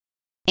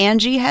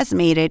Angie has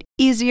made it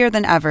easier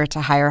than ever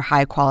to hire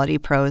high-quality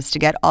pros to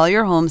get all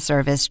your home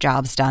service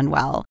jobs done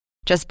well.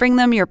 Just bring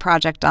them your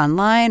project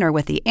online or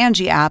with the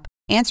Angie app,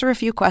 answer a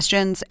few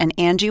questions, and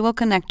Angie will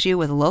connect you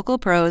with local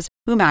pros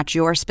who match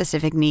your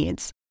specific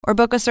needs. Or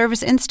book a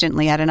service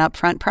instantly at an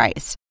upfront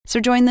price. So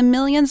join the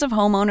millions of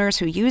homeowners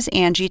who use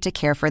Angie to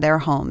care for their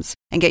homes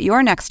and get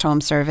your next home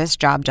service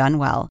job done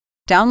well.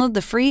 Download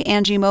the free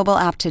Angie mobile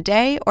app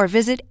today or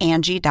visit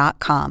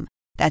Angie.com.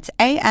 That's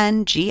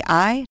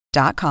ANGI.com.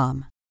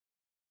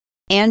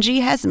 Angie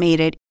has made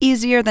it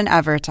easier than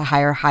ever to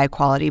hire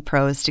high-quality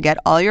pros to get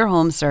all your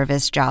home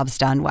service jobs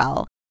done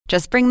well.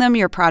 Just bring them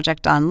your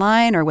project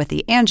online or with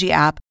the Angie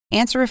app,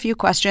 answer a few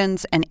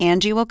questions, and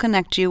Angie will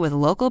connect you with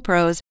local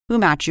pros who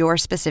match your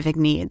specific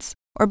needs.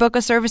 Or book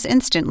a service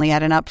instantly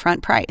at an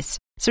upfront price.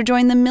 So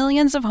join the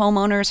millions of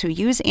homeowners who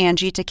use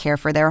Angie to care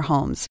for their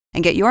homes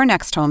and get your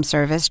next home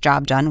service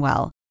job done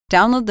well.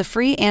 Download the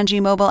free Angie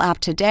mobile app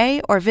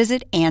today or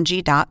visit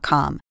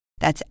Angie.com.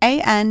 That's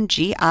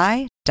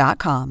ANGI.com.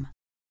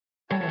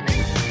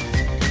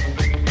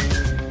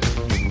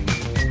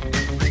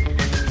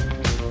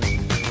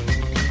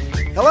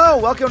 Hello,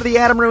 welcome to the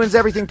Adam Ruins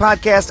Everything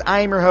podcast. I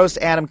am your host,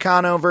 Adam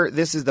Conover.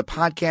 This is the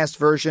podcast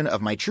version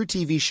of my true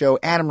TV show,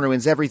 Adam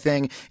Ruins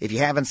Everything. If you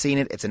haven't seen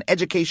it, it's an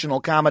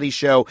educational comedy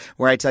show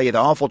where I tell you the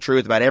awful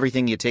truth about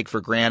everything you take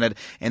for granted.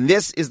 And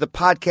this is the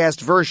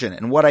podcast version.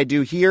 And what I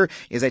do here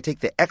is I take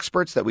the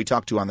experts that we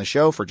talk to on the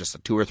show for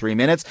just 2 or 3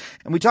 minutes,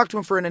 and we talk to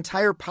them for an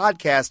entire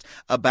podcast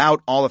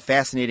about all the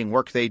fascinating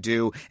work they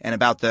do and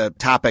about the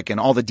topic and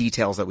all the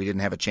details that we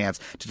didn't have a chance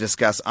to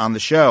discuss on the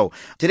show.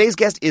 Today's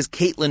guest is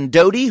Caitlin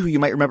Doughty, who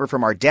you might remember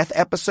from our death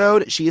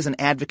episode. She is an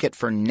advocate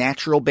for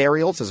natural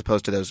burials as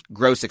opposed to those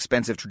gross,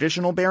 expensive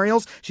traditional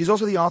burials. She's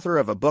also the author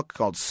of a book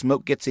called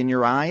Smoke Gets in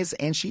Your Eyes,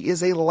 and she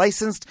is a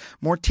licensed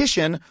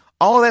mortician.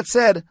 All of that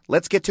said,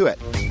 let's get to it.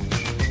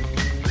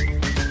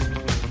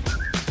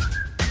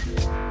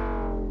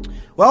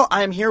 Well,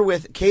 I'm here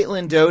with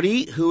Caitlin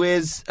Doughty, who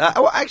is,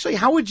 actually,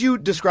 how would you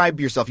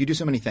describe yourself? You do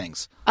so many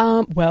things.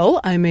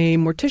 Well, I'm a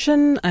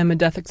mortician. I'm a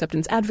death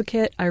acceptance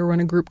advocate. I run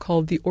a group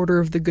called the Order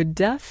of the Good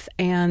Death,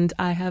 and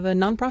I have a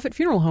nonprofit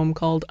funeral home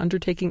called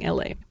Undertaking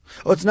LA.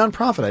 Oh, it's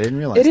nonprofit. I didn't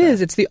realize It that.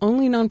 is. It's the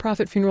only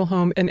nonprofit funeral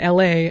home in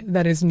LA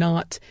that is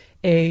not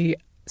a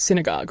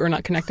synagogue or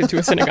not connected to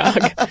a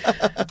synagogue.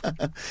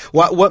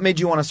 What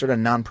made you want to start a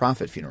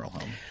nonprofit funeral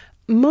home?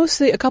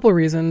 Mostly a couple of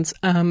reasons.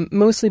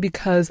 Mostly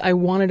because I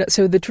wanted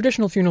so the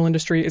traditional funeral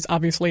industry is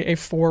obviously a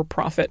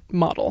for-profit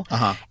model.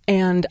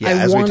 And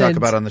as we talk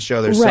about on the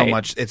show, there's so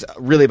much. It's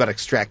really about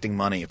extracting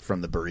money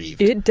from the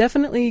bereaved. It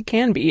definitely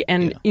can be.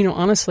 And,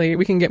 honestly,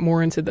 we can get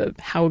more into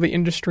how the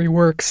industry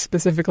works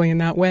specifically in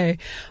that way.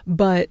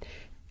 But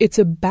it's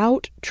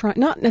about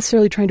not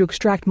necessarily trying to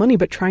extract money,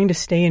 but trying to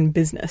stay in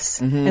business.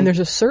 Mm-hmm. And there's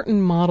a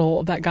certain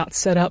model that got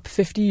set up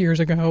 50 years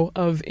ago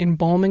of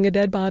embalming a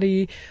dead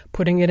body,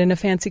 putting it in a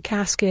fancy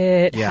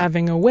casket,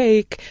 having a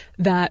wake,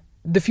 that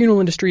the funeral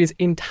industry's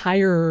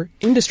entire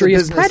industry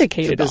is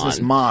predicated on. It's a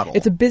business model.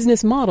 It's a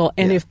business model.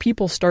 And if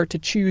people start to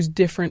choose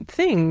different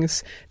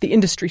things, the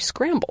industry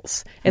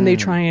scrambles. And they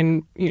try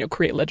and,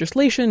 create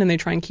legislation, and they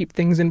try and keep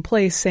things in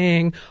place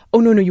saying,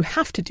 oh, no, you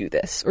have to do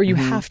this, or you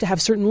have to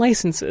have certain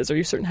licenses, or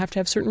you have to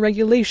have certain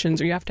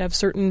regulations, or you have to have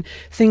certain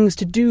things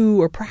to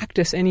do or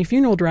practice any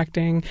funeral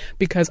directing,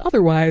 because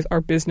otherwise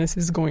our business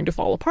is going to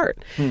fall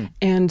apart.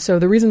 And so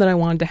the reason that I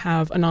wanted to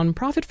have a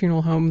nonprofit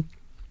funeral home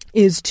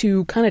is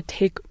to kind of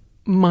take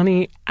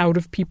money out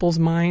of people's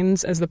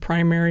minds as the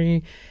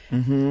primary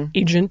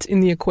agent in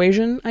the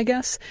equation, I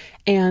guess.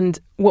 And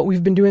what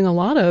we've been doing a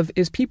lot of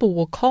is people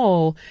will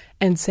call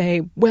and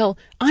say, well,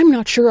 I'm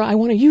not sure I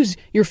want to use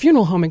your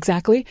funeral home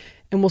exactly.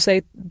 And we'll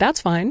say, that's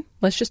fine.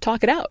 Let's just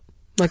talk it out.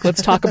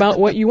 Let's talk about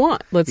what you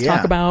want. Let's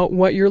talk about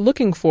what you're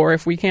looking for.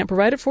 If we can't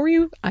provide it for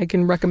you, I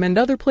can recommend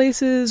other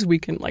places. We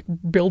can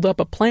build up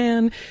a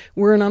plan.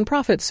 We're a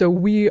nonprofit, so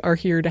we are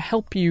here to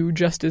help you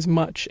just as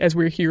much as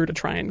we're here to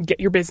try and get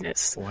your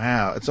business.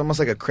 Wow. It's almost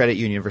like a credit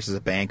union versus a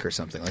bank or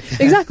something like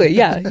that. Exactly.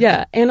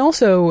 Yeah. And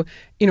also,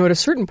 at a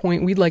certain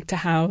point, we'd like to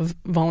have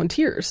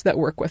volunteers that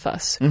work with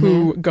us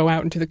who go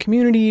out into the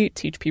community,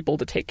 teach people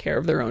to take care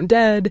of their own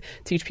dead,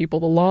 teach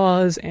people the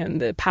laws and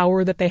the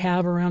power that they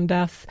have around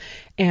death.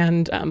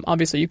 And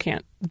obviously, you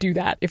can't do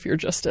that if you're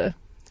just a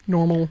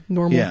normal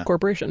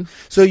corporation.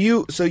 So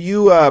you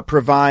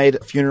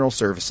provide funeral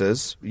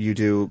services. You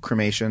do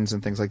cremations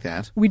and things like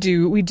that. We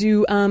do. We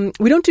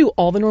don't do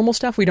all the normal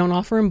stuff. We don't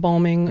offer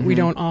embalming. We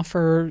don't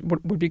offer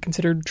what would be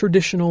considered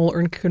traditional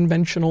or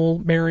conventional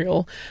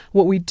burial.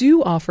 What we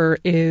do offer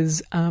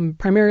is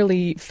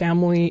primarily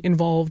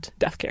family-involved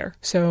death care.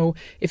 So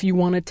if you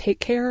want to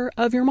take care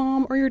of your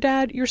mom or your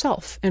dad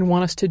yourself and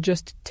want us to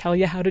just tell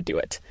you how to do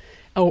it,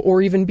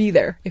 or even be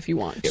there if you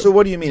want to. So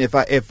what do you mean if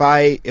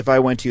I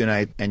went to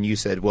you and you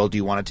said, well, do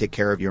you want to take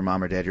care of your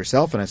mom or dad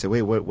yourself? And I said,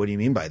 wait, what do you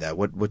mean by that?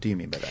 What do you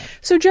mean by that?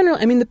 So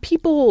generally, I mean, the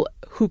people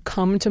who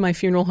come to my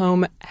funeral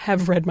home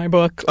have read my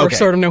book or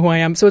sort of know who I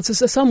am. So it's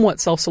a somewhat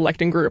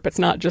self-selecting group. It's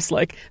not just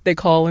like they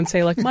call and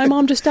say like, my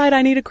mom just died,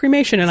 I need a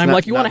cremation. And I'm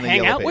like, you want to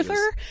hang out with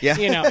her? Yeah.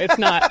 You know, it's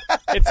not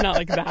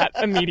like that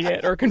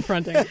immediate or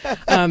confronting.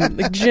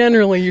 Like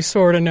generally, you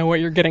sort of know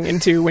what you're getting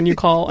into when you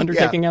call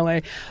Undertaking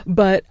LA.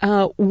 But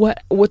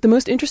what the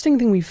most interesting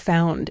thing we've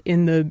found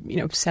in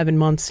the 7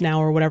 months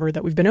now or whatever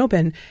that we've been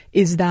open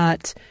is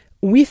that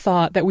we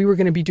thought that we were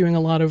going to be doing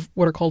a lot of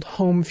what are called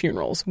home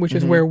funerals, which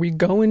is where we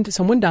go into,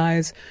 someone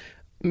dies,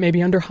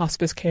 maybe under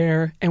hospice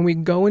care, and we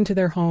go into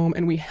their home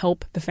and we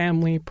help the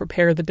family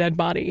prepare the dead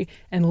body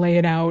and lay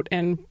it out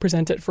and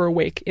present it for a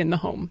wake in the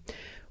home.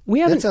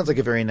 That sounds like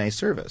a very nice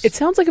service. It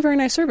sounds like a very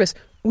nice service.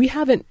 We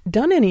haven't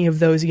done any of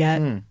those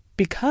yet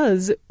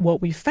because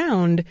what we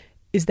found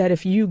is that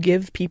if you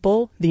give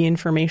people the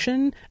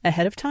information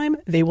ahead of time,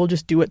 they will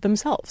just do it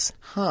themselves.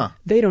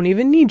 They don't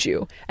even need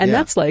you. And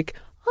that's like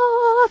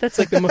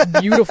the most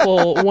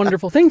beautiful,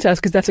 wonderful thing to us,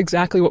 because that's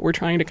exactly what we're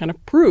trying to kind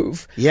of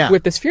prove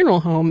with this funeral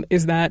home,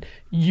 is that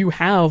you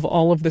have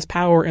all of this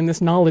power and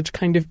this knowledge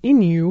kind of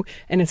in you,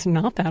 and it's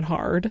not that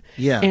hard.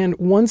 And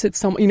once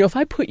it's if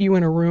I put you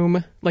in a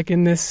room, like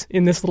in this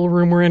little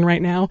room we're in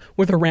right now,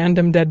 with a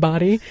random dead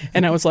body,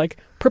 and I was like,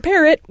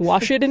 prepare it,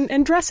 wash it,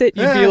 and dress it,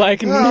 you'd be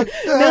like, no,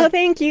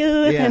 thank you,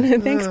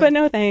 and thanks, but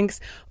no thanks.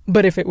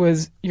 But if it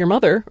was your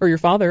mother or your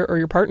father or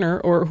your partner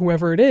or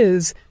whoever it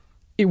is,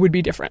 it would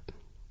be different.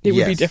 It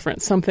would be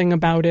different. Something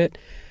about it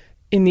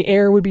in the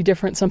air would be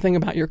different. Something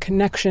about your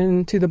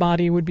connection to the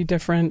body would be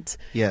different.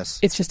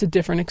 Yes. It's just a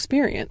different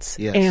experience.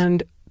 Yes.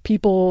 And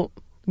people,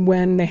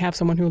 when they have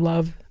someone who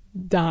love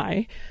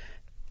die,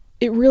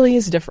 it really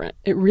is different.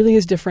 It really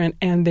is different,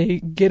 and they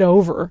get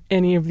over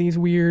any of these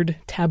weird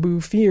taboo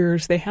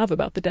fears they have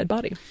about the dead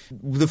body.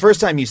 The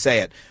first time you say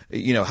it,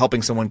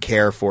 helping someone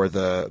care for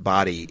the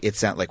body, it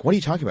sounds like, what are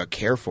you talking about,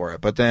 care for it?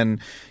 But then,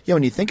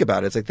 when you think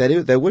about it, it's like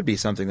that would be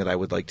something that I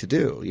would like to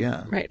do,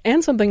 Right,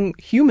 and something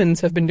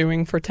humans have been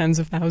doing for tens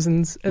of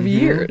thousands of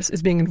years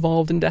is being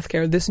involved in death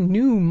care. This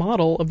new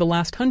model of the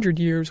last 100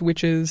 years,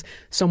 which is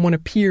someone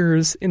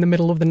appears in the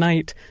middle of the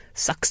night,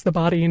 sucks the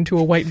body into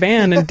a white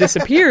van and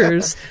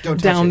disappears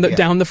down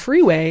the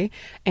freeway,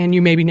 and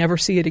you maybe never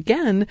see it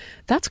again.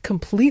 That's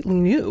completely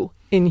new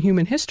in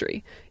human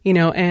history,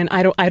 and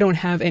I don't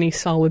have any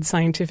solid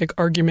scientific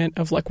argument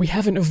of like, we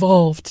haven't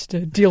evolved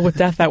to deal with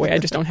death that way. I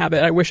just don't have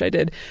it. I wish I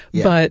did.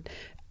 But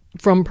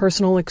from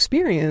personal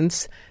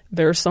experience,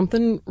 there's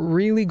something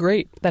really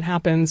great that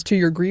happens to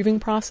your grieving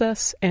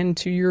process and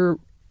to your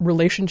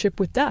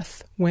relationship with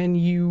death when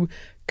you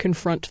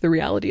confront the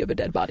reality of a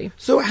dead body.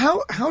 So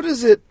how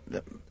does it,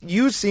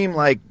 you seem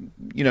like,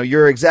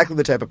 you're exactly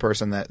the type of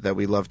person that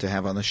we love to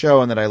have on the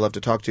show and that I love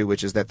to talk to,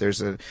 which is that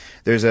there's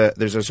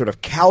a sort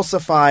of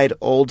calcified,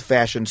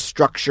 old-fashioned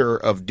structure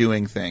of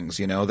doing things,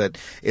 that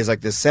is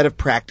like this set of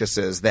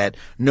practices that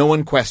no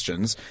one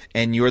questions,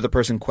 and you're the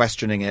person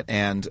questioning it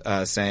and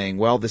saying,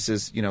 well, this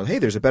is, hey,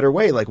 there's a better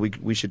way, like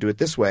we should do it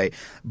this way.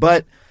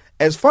 But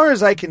as far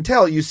as I can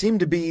tell, you seem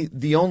to be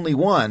the only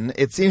one.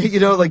 It seems,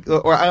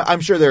 I'm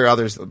sure there are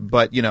others,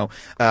 but,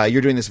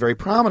 you're doing this very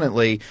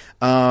prominently.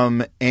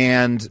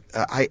 And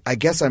I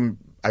guess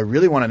I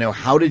really want to know,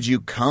 how did you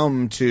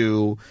come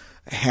to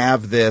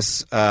have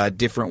this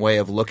different way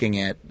of looking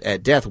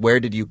at death? Where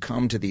did you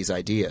come to these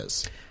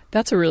ideas?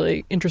 That's a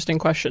really interesting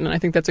question, and I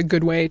think that's a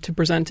good way to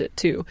present it,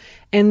 too.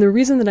 And the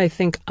reason that I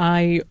think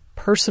I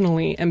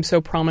personally am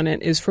so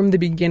prominent is from the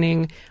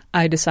beginning,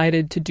 I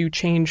decided to do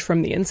change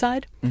from the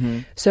inside.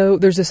 So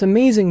there's this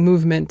amazing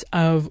movement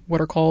of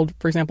what are called,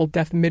 for example,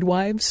 death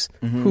midwives,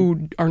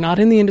 who are not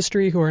in the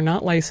industry, who are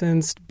not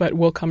licensed, but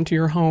will come to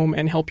your home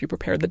and help you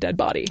prepare the dead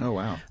body. Oh,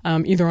 wow.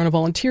 Either on a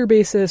volunteer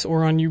basis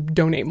or on you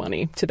donate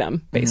money to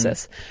them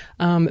basis.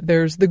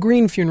 There's the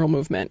green funeral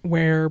movement,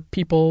 where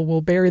people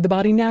will bury the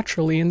body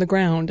naturally in the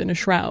ground in a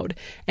shroud.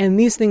 And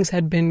these things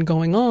had been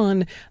going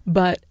on,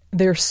 but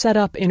they're set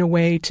up in a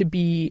way to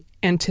be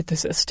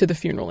antithesis to the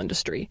funeral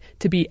industry,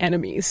 to be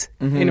enemies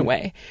in a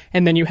way.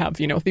 And then you have,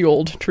 the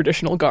old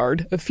traditional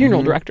guard of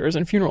funeral directors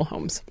and funeral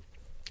homes.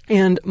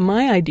 And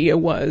my idea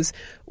was,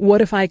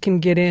 what if I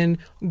can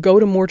go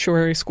to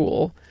mortuary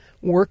school,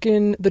 work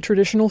in the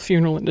traditional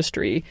funeral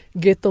industry,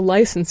 get the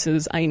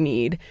licenses I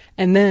need,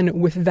 and then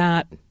with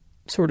that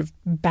sort of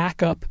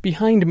backup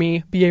behind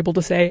me, be able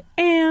to say,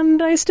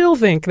 and I still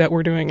think that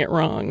we're doing it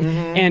wrong.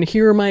 And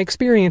here are my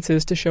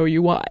experiences to show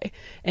you why.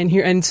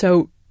 And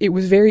so it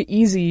was very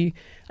easy,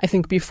 I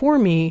think, before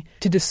me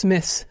to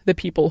dismiss the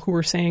people who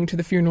were saying to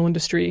the funeral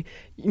industry,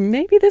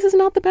 maybe this is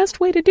not the best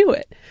way to do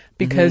it.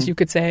 Because you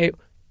could say,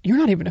 you're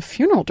not even a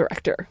funeral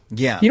director.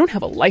 Yeah. You don't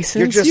have a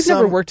license. You've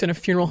never worked in a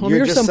funeral home.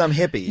 You're just some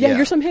hippie. Yeah,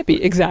 you're some hippie.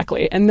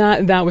 Exactly. And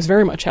that was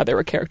very much how they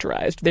were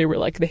characterized. They were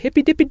like the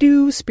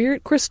hippy-dippy-doo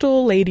spirit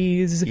crystal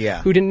ladies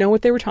who didn't know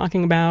what they were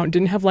talking about,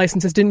 didn't have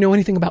licenses, didn't know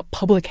anything about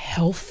public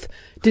health,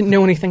 didn't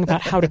know anything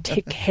about how to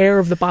take care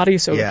of the body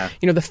so,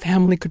 the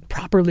family could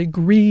properly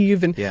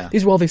grieve. And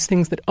these were all these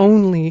things that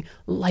only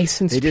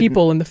licensed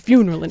people in the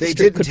funeral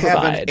industry could provide. They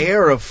didn't have an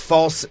air of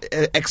false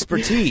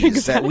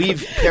expertise that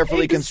we've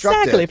carefully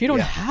constructed. Exactly. If you don't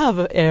have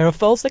an air of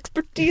false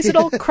expertise, it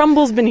all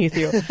crumbles beneath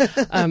you.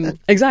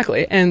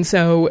 Exactly. And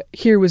so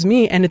here was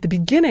me. And at the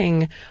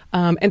beginning,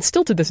 and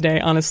still to this day,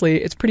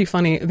 honestly, it's pretty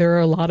funny. There are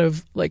a lot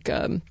of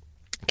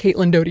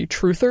Caitlin Doughty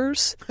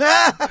truthers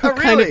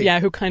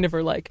who kind of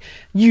are like,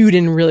 you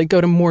didn't really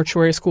go to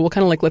mortuary school,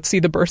 kind of like, let's see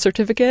the birth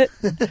certificate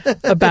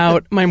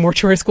about my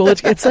mortuary school.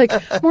 It's like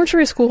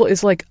mortuary school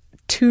is like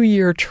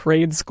 2-year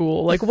trade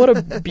school. Like, what a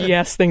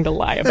BS thing to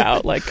lie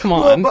about. Like, come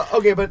on.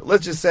 But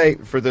let's just say,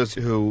 for those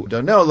who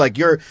don't know, like,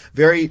 you're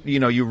very,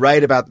 you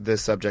write about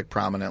this subject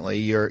prominently.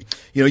 You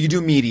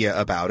do media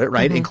about it,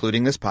 right? Mm-hmm.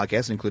 Including this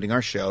podcast, including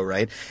our show,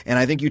 right? And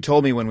I think you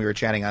told me when we were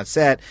chatting on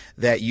set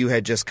that you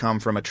had just come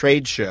from a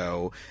trade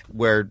show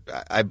where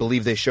I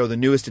believe they show the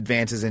newest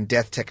advances in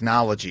death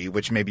technology,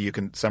 which maybe you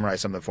can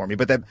summarize some of them for me.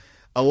 But that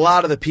a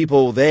lot of the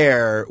people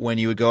there, when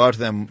you would go out to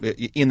them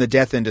in the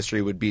death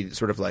industry, would be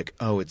sort of like,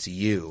 "Oh, it's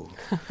you.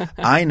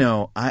 I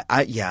know.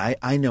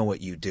 I know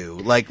what you do."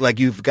 Like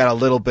you've got a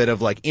little bit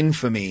of like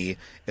infamy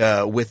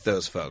with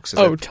those folks.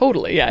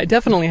 Totally. Yeah, I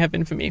definitely have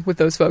infamy with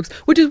those folks,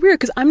 which is weird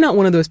because I'm not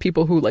one of those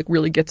people who like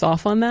really gets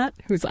off on that.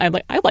 I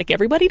like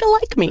everybody to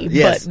like me,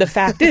 but the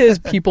fact is,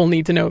 people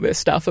need to know this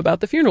stuff about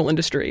the funeral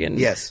industry, and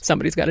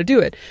somebody's got to do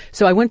it.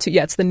 So I went to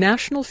it's the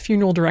National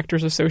Funeral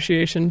Directors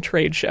Association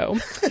trade show.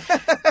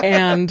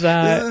 And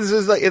this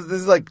is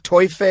like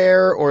Toy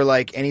Fair or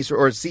like any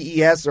sort or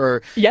CES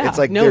or it's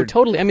like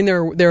totally. I mean,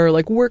 there are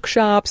like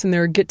workshops and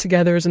there are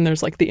get-togethers and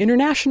there's like the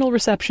international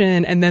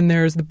reception and then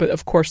there's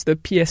of course the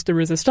pièce de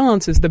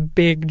résistance is the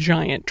big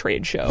giant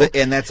trade show.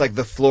 And that's like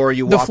the floor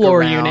you walk around. The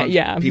floor unit,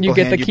 yeah. You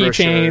get the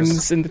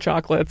keychains and the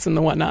chocolates and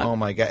the whatnot. Oh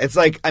my god, it's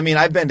like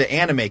I've been to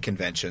anime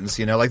conventions,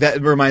 like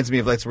that reminds me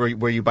of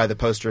where you buy the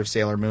poster of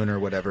Sailor Moon or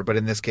whatever. But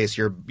in this case,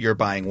 you're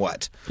buying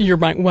what? You're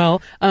buying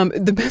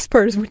the best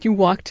part is when you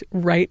walked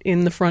right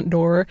in the front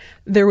door,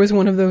 there was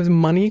one of those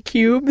money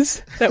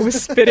cubes that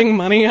was spitting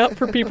money up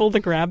for people to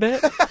grab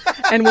it.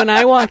 And when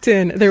I walked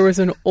in, there was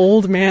an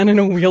old man in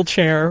a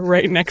wheelchair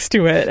right next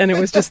to it. And it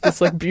was just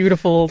this like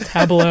beautiful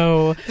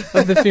tableau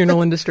of the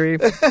funeral industry.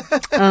 But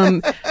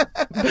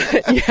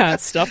yeah,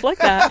 stuff like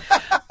that.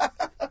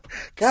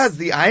 God,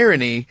 the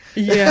irony.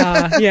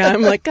 Yeah.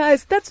 I'm like,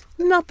 guys, that's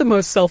not the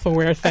most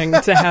self-aware thing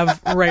to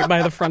have right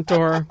by the front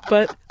door,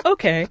 but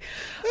okay.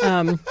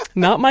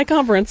 Not my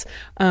conference.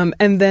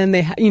 And then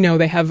they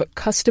have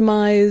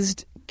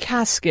customized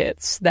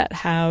caskets that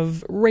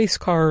have race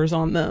cars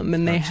on them,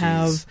 and they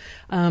have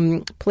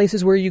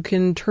places where you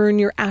can turn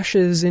your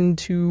ashes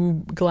into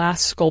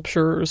glass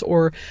sculptures.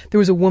 Or there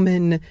was a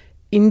woman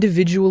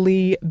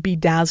individually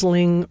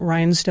bedazzling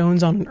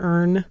rhinestones on an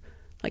urn,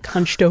 like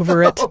hunched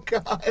over it. Oh,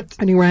 God.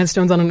 Putting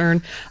rhinestones on an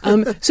urn.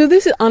 So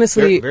this is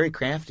honestly... Very, very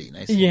crafty.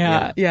 Nice.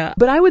 Yeah.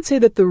 But I would say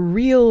that the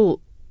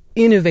real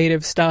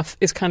innovative stuff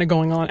is kind of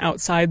going on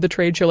outside the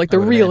trade show. Like the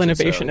real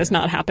innovation is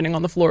not happening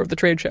on the floor of the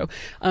trade show.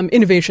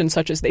 Innovation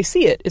such as they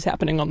see it is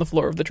happening on the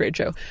floor of the trade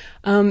show.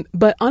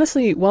 But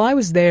honestly, while I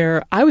was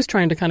there, I was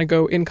trying to kind of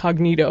go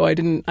incognito.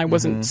 I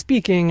wasn't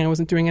speaking. I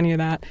wasn't doing any of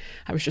that.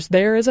 I was just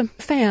there as a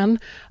fan.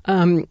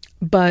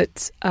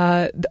 But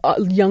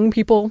young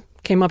people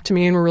came up to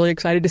me and were really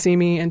excited to see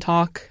me and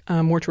talk.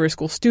 Mortuary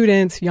school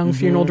students, young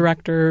funeral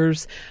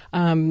directors,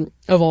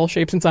 of all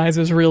shapes and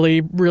sizes, really,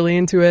 really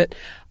into it.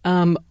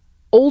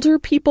 Older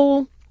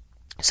people,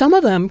 some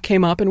of them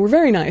came up and were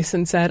very nice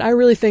and said, "I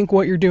really think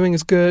what you're doing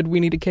is good. We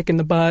need a kick in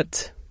the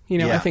butt.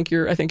 I think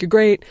you're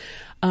great."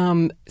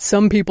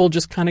 Some people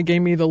just kind of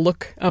gave me the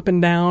look up and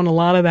down, a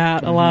lot of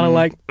that, a lot of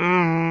like,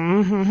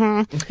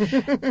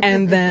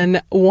 And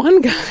then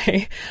one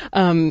guy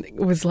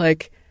was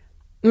like,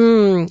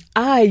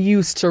 "I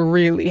used to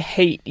really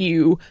hate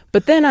you,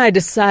 but then I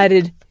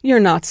decided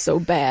you're not so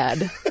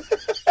bad."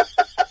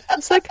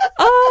 It's like,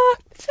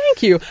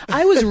 thank you.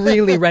 I was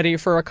really ready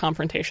for a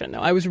confrontation. No,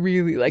 I was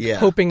really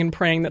hoping and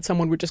praying that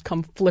someone would just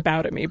come flip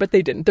out at me, but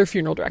they didn't. They're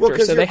funeral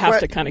directors, so they have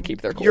to kind of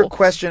keep their cool. You're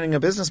questioning a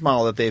business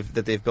model that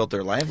they've built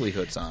their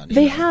livelihoods on.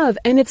 They have,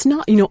 and it's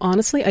not.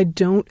 Honestly, I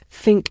don't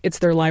think it's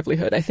their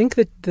livelihood. I think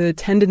that the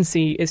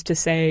tendency is to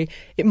say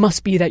it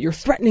must be that you're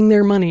threatening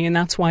their money, and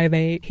that's why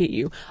they hate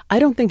you. I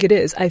don't think it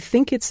is. I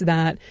think it's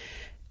that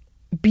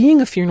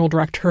being a funeral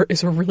director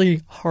is a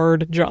really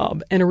hard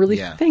job and a really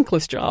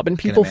thankless job. And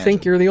people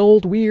think you're the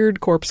old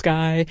weird corpse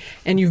guy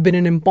and you've been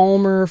an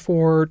embalmer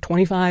for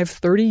 25,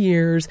 30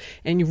 years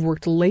and you've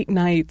worked late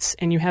nights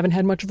and you haven't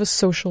had much of a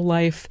social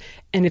life,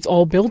 and it's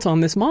all built on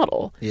this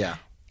model. Yeah.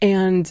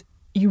 And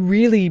you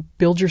really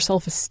build your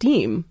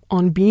self-esteem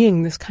on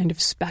being this kind of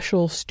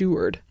special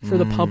steward for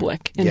the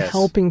public and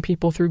helping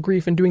people through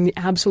grief and doing the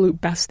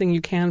absolute best thing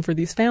you can for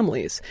these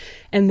families.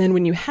 And then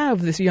when you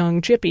have this young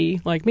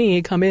chippy like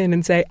me come in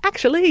and say,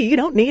 "Actually, you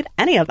don't need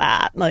any of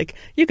that. Like,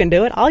 you can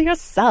do it all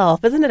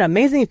yourself. Isn't it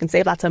amazing? You can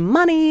save lots of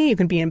money. You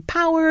can be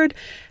empowered."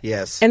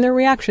 Yes. And their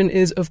reaction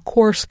is, of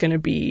course, going to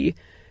be,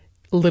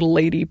 little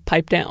lady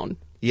pipe down.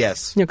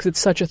 Yes. Because it's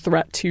such a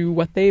threat to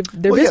what their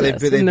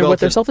business they've and what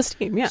their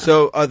self-esteem. Yeah.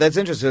 So that's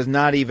interesting. So it's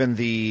not even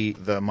the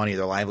money,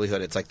 their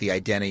livelihood. It's like the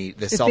identity,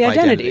 the it's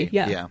self-identity. The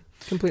identity. Yeah.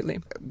 Completely.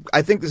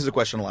 I think this is a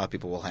question a lot of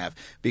people will have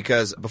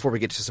because before we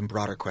get to some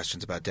broader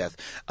questions about death,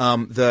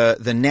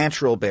 the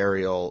natural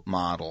burial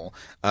model,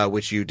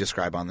 which you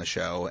describe on the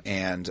show,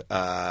 and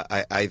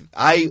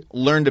I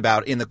learned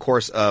about in the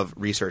course of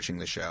researching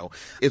the show,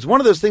 it's one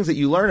of those things that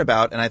you learn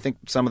about, and I think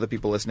some of the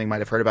people listening might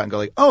have heard about and go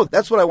like, oh,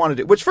 that's what I want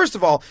to do. Which, first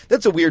of all,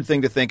 that's a weird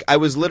thing to think. I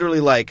was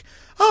literally like,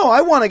 oh,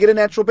 I want to get a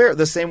natural burial.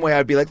 The same way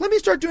I'd be like, let me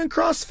start doing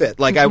CrossFit.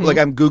 Like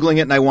I'm Googling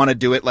it and I want to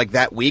do it like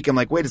that week. I'm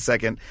like, wait a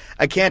second,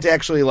 I can't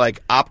actually like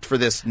opt for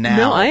this now.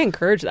 No, I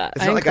encourage that.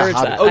 It's not like a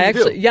hobby. That. Oh, I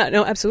do? Yeah,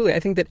 no, absolutely. I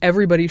think that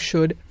everybody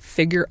should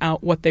figure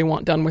out what they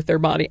want done with their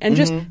body and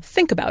just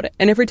think about it.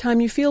 And every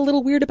time you feel a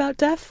little weird about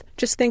death,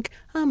 just think,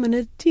 I'm going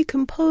to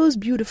decompose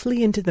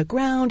beautifully into the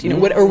ground,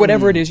 or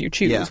whatever it is you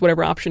choose,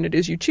 whatever option it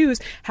is you choose,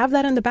 have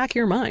that in the back of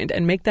your mind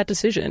and make that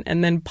decision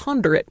and then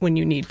ponder it when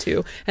you need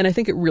to. And I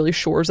think it really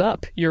shores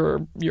up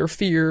your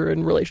fear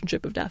and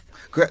relationship of death.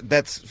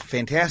 That's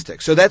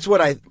fantastic. So that's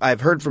what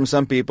I've heard from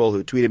some people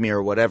who tweeted me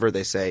or whatever.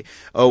 They say,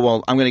 oh,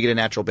 well, I'm going to get a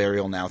natural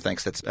burial now.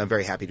 Thanks. I'm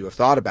very happy to have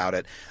thought about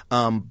it.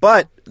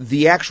 But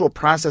the actual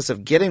process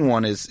of getting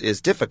one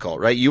is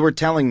difficult, right? You were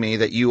telling me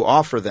that you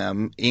offer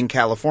them in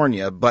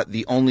California, but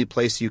the only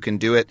place you can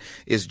do it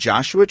is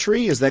Joshua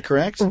Tree. Is that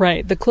correct?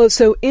 Right.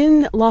 So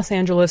in Los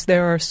Angeles,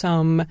 there are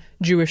some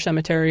Jewish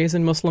cemeteries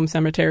and Muslim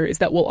cemeteries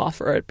that will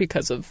offer it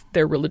because of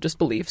their religious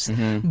beliefs.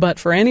 But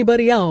for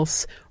anybody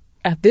else,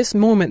 at this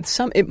moment,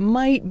 it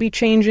might be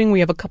changing. We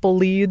have a couple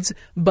leads,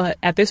 but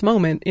at this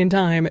moment in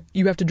time,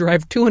 you have to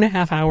drive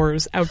 2.5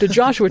 hours out to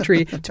Joshua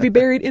Tree to be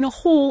buried in a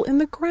hole in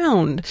the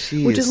ground,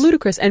 which is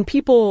ludicrous. And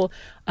people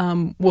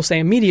will say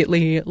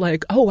immediately,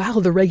 like, "Oh wow,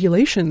 the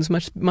regulations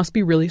must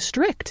be really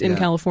strict in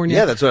California."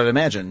 Yeah, that's what I'd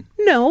imagine.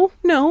 No,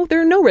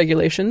 there are no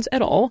regulations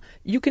at all.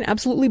 You can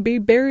absolutely be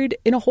buried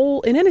in a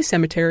hole in any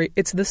cemetery.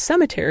 It's the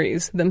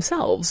cemeteries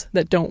themselves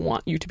that don't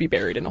want you to be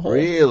buried in a hole.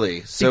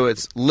 Really? So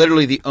it's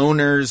literally the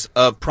owners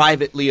of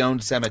privately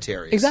owned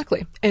cemeteries.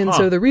 Exactly. And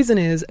so the reason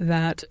is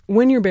that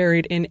when you're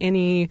buried in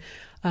any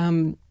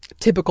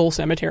typical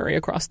cemetery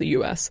across the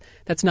U.S.,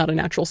 that's not a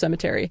natural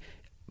cemetery,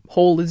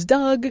 hole is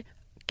dug,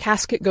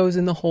 casket goes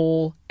in the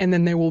hole, and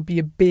then there will be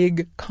a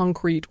big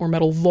concrete or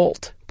metal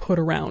vault put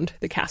around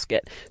the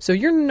casket. So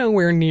you're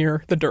nowhere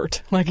near the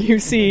dirt. Like you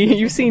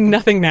see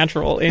nothing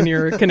natural in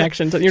your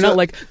connection. You're not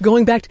like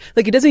going back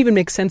like it doesn't even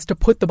make sense to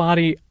put the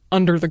body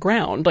under the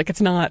ground. Like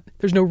it's not,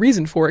 there's no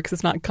reason for it because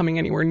it's not coming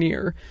anywhere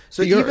near.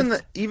 So even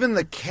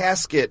the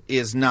casket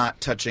is not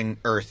touching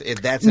earth.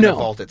 That's in a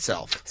vault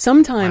itself.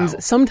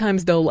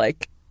 Sometimes they'll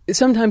like,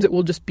 sometimes it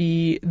will just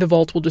be, the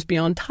vault will just be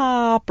on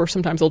top, or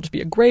sometimes it'll just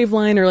be a grave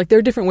line, or like there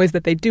are different ways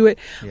that they do it,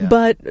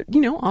 but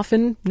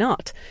often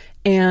not.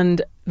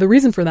 And the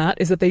reason for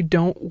that is that they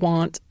don't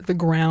want the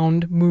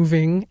ground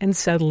moving and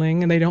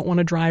settling, and they don't want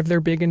to drive their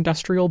big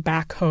industrial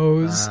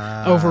backhoes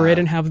over it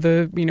and have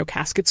the,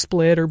 casket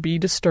split or be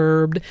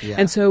disturbed. Yeah.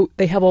 And so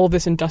they have all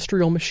this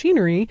industrial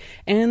machinery,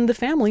 and the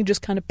family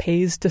just kind of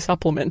pays to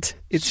supplement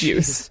its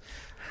use.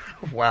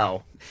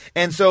 Wow.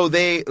 And so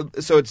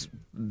it's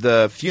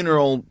the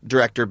funeral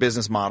director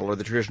business model, or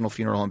the traditional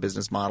funeral home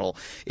business model,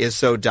 is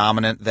so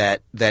dominant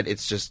that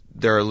it's just,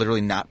 there are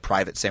literally not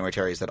private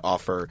cemeteries that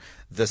offer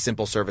the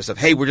simple service of,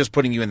 hey, we're just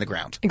putting you in the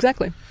ground.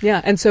 Exactly.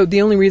 Yeah. And so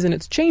the only reason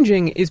it's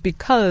changing is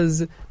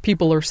because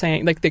people are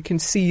saying, like, they can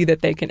see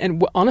that they can,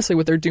 and honestly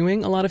what they're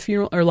doing, a lot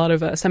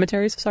of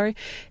cemeteries,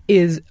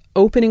 is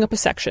opening up a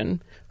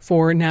section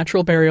for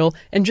natural burial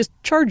and just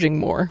charging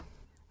more.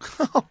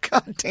 Oh,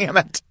 God damn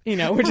it.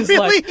 Which is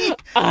really?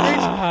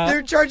 like...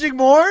 They're charging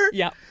more?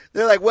 Yeah.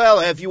 They're like, well,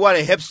 if you want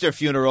a hipster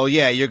funeral,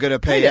 you're going to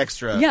pay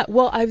extra. Yeah,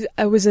 well,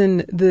 I was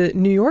in the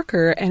New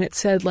Yorker, and it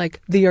said,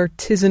 like, the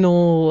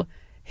artisanal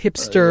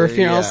hipster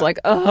funeral. I was like,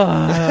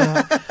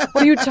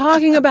 what are you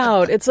talking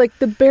about? It's like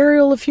the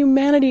burial of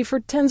humanity for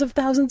tens of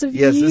thousands of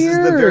years. Yes, this is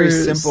the very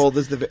simple.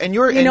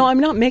 And I'm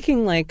not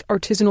making like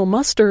artisanal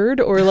mustard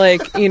or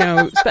like,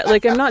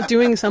 like I'm not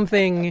doing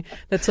something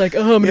that's like,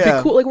 I'm going to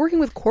be cool. Like working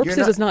with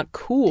corpses is not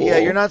cool. Yeah,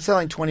 you're not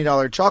selling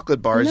 $20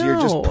 chocolate bars. No.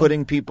 You're just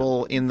putting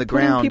people in the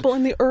ground. Putting people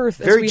in the earth.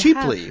 Very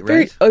cheaply,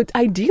 right?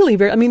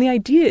 Ideally, I mean, the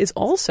idea is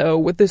also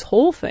with this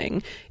whole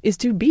thing is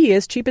to be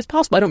as cheap as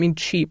possible. I don't mean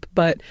cheap,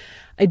 but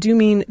I do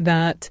mean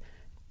that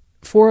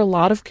for a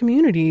lot of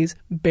communities,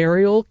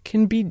 burial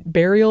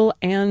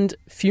and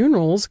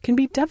funerals can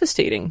be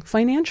devastating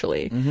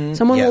financially. Mm-hmm.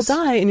 Someone will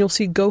die and you'll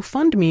see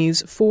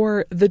GoFundMes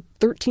for the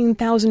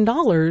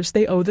 $13,000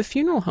 they owe the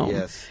funeral home.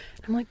 Yes.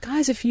 I'm like,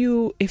 guys, if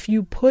you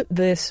put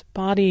this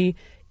body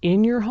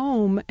in your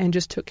home and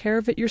just took care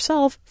of it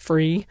yourself,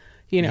 free,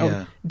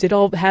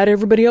 had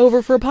everybody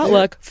over for a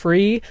potluck,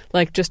 free,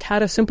 like just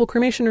had a simple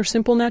cremation or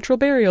simple natural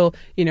burial,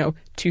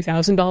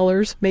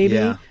 $2,000 maybe.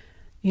 Yeah.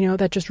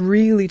 that just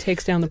really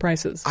takes down the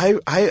prices.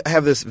 I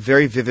have this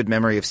very vivid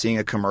memory of seeing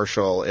a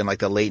commercial in like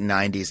the late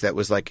 90s that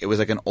was like, it was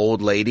like an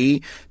old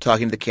lady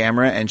talking to the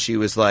camera, and she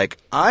was like,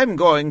 I'm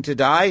going to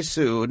die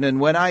soon, and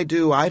when I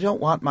do, I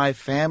don't want my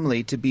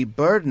family to be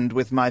burdened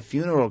with my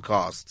funeral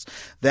costs.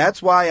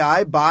 That's why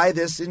I buy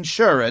this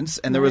insurance.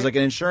 And there was like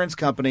an insurance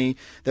company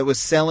that was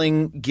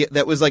selling,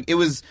 that was like, it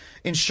was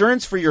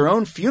insurance for your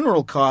own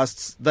funeral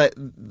costs that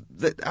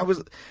I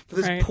was, for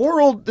this poor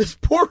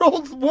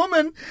old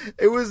woman,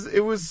 it was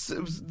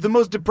the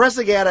most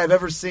depressing ad I've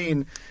ever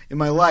seen in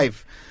my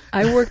life.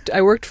 I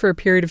worked for a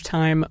period of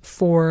time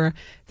for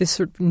this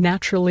sort of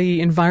naturally,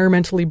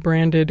 environmentally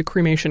branded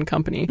cremation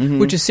company,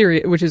 which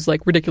is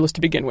like ridiculous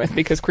to begin with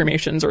because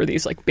cremations are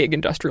these like big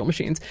industrial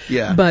machines.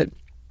 Yeah. But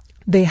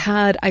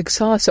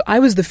so I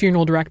was the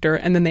funeral director,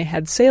 and then they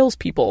had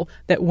salespeople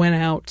that went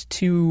out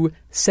to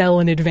sell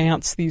in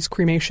advance these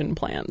cremation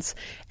plans.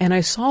 And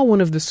I saw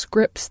one of the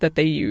scripts that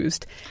they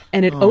used,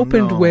 and it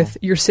opened with,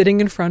 you're sitting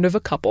in front of a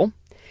couple,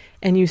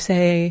 and you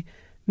say,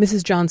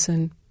 Mrs.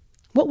 Johnson,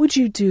 what would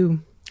you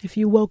do if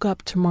you woke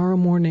up tomorrow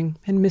morning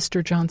and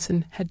Mr.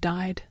 Johnson had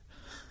died?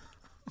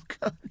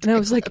 God, and I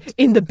was like,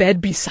 in the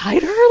bed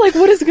beside her? Like,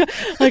 what is it?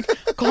 Like,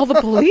 call the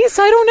police?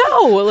 I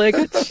don't know. Like,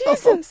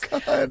 Jesus. Oh,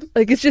 God.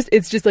 Like, it's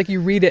just like you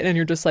read it and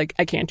you're just like,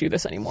 I can't do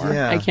this anymore.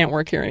 Yeah. I can't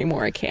work here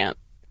anymore. I can't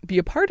be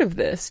a part of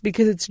this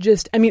because it's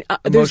just,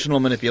 emotional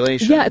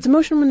manipulation. Yeah, it's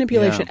emotional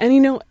manipulation. Yeah.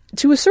 And,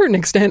 to a certain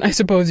extent, I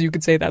suppose you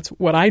could say that's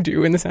what I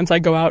do, in the sense I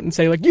go out and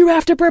say, like, you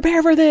have to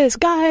prepare for this.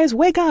 Guys,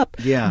 wake up.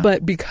 Yeah.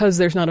 But because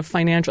there's not a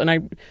financial, and I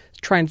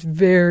try and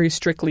very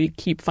strictly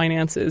keep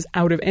finances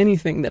out of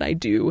anything that I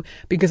do,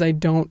 because I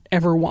don't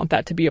ever want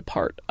that to be a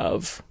part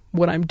of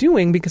what I'm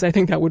doing, because I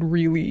think that would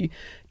really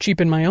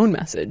cheapen my own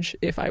message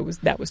if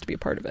that was to be a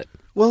part of it.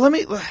 Well,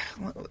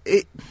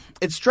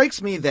 it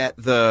strikes me that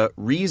the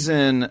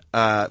reason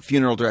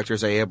funeral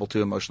directors are able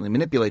to emotionally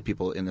manipulate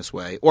people in this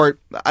way, or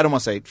I don't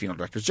want to say funeral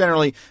directors,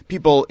 generally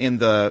people in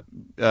the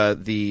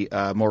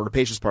more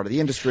rapacious part of the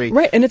industry.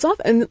 Right, and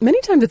and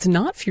many times it's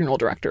not funeral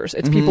directors.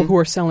 It's people who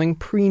are selling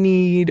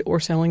pre-need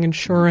or selling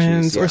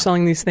insurance or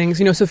selling these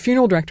things. So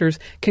funeral directors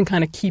can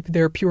kind of keep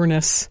their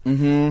pureness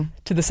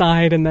to the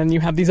side, and then you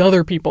have these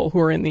other people who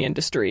are in the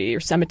industry, or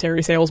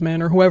cemetery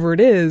salesmen, or whoever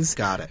it is,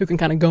 who can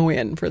kind of go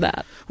in for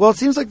that. Well, it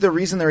seems like the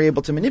reason they're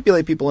able to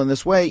manipulate people in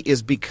this way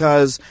is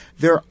because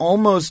they're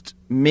almost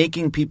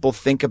making people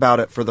think about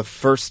it for the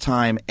first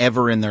time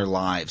ever in their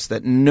lives,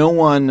 that no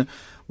one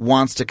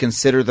wants to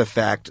consider the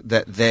fact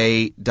that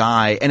they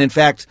die. And in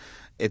fact,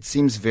 it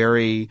seems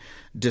very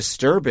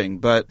disturbing,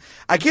 but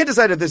I can't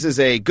decide if this is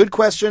a good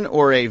question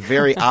or a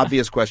very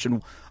obvious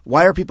question.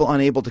 Why are people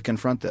unable to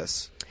confront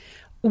this?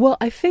 Well,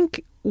 I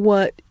think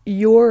what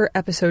your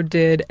episode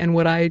did, and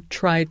what I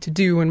tried to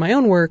do in my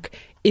own work,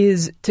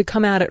 is to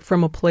come at it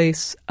from a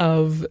place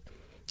of,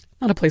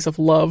 not a place of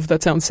love,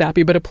 that sounds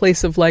sappy, but a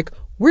place of like,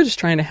 we're just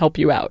trying to help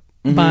you out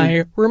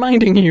by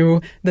reminding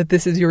you that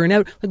this is your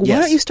inevitable. Like,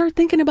 why don't you start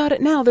thinking about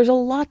it now? There's a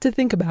lot to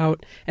think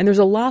about, and there's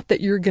a lot that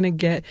you're going to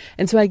get.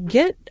 And so I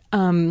get,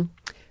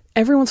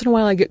 every once in a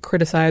while I get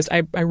criticized.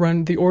 I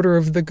run the Order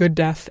of the Good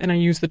Death, and I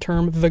use the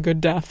term the good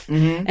death.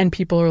 And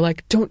people are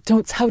like,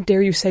 don't, how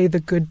dare you say the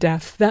good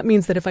death? That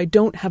means that if I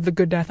don't have the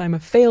good death, I'm a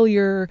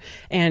failure.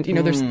 And,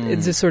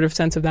 it's this sort of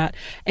sense of that.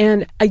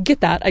 And I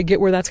get that. I get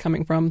where that's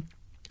coming from.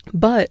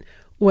 But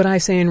what I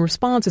say in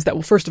response is that,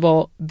 well, first of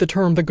all, the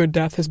term the good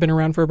death has been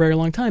around for a very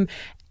long time.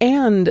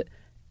 And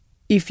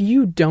if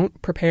you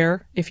don't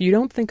prepare, if you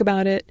don't think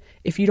about it,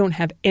 if you don't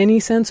have any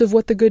sense of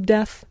what the good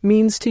death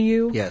means to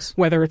you,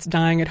 whether it's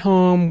dying at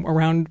home,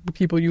 around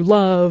people you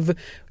love,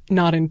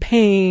 not in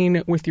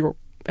pain, with your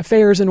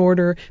affairs in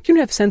order, if you don't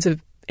have a sense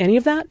of any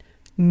of that,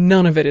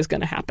 none of it is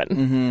going to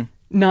happen.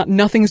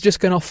 Nothing's just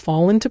going to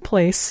fall into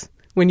place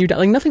when you die.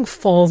 Like, nothing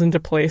falls into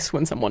place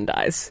when someone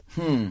dies.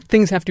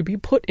 Things have to be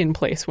put in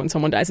place when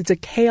someone dies. It's a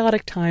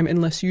chaotic time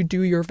unless you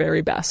do your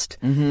very best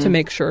to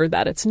make sure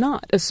that it's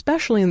not.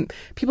 Especially,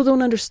 people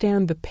don't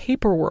understand the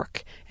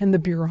paperwork and the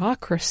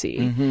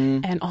bureaucracy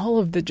and all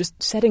of the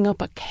just setting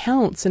up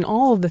accounts and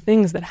all of the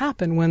things that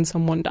happen when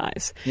someone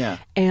dies. Yeah.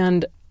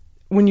 And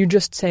when you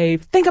just say,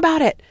 think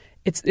about it,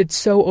 it's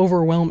so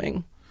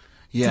overwhelming.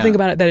 To think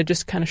about it, that it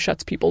just kind of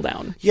shuts people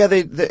down. Yeah,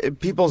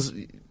 people's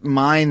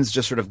minds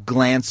just sort of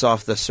glance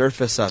off the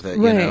surface of it,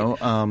 right. you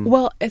know?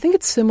 Well, I think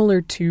it's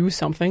similar to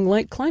something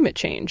like climate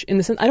change. In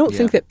the sense, I don't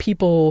think that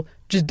people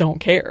just don't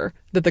care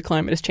that the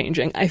climate is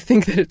changing. I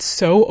think that it's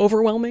so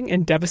overwhelming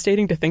and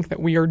devastating to think that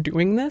we are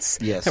doing this.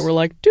 That we're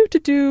like,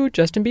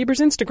 Justin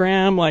Bieber's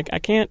Instagram, like, I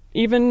can't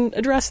even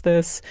address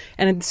this.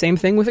 And the same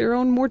thing with your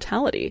own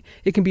mortality.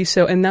 It can be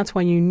so, and that's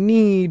why you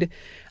need,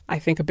 I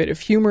think, a bit of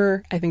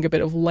humor, I think a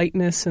bit of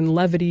lightness and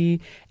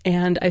levity,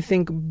 and I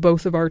think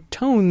both of our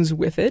tones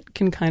with it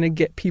can kind of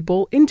get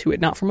people into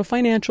it, not from a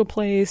financial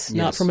place,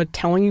 not from a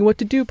telling you what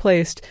to do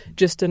place,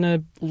 just in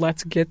a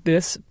let's get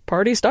this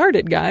party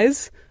started,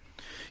 guys.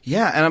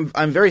 Yeah, and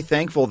I'm very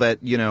thankful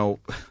that, you know,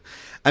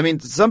 I mean,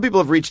 some people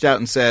have reached out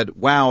and said,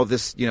 wow,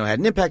 this, had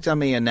an impact on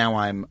me, and now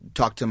I'm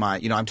talking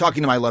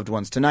to my loved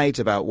ones tonight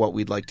about what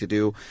we'd like to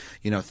do.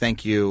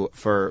 Thank you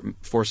for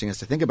forcing us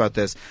to think about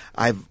this.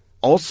 I've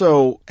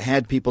also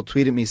had people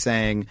tweet at me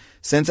saying,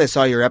 since I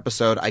saw your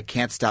episode, I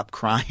can't stop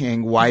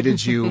crying. Why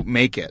did you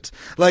make it?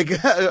 Like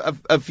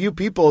a few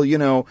people,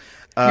 your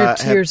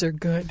tears are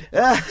good.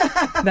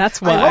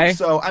 That's why. I hope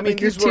so. I mean,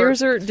 your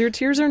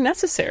tears are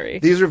necessary.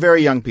 These are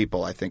very young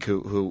people, I think,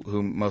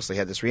 who mostly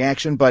had this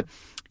reaction. But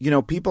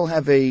people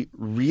have a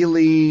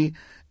really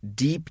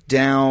deep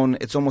down,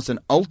 it's almost an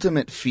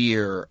ultimate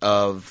fear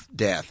of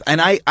death. And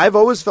I've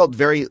always felt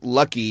very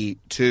lucky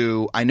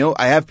I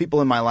have people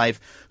in my life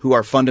who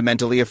are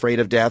fundamentally afraid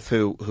of death,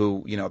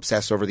 who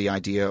obsess over the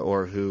idea,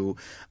 or who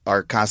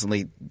are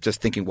constantly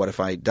just thinking, what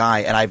if I die?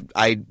 And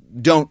I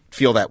don't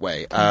feel that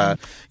way.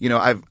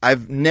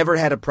 I've never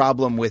had a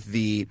problem with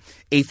the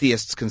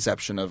atheist's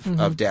conception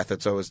of death.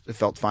 It's always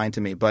felt fine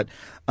to me. But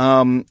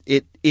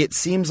it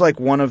seems like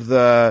one of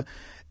the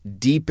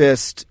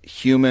deepest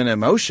human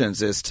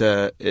emotions is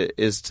to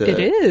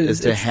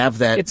have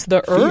that. It's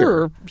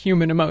the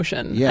human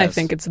emotion. Yes. I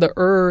think it's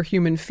the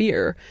human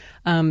fear.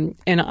 And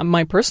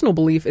my personal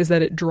belief is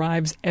that it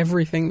drives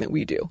everything that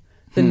we do.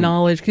 The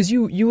knowledge, because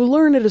you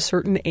learn at a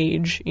certain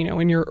age,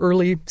 in your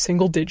early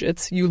single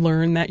digits, you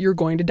learn that you're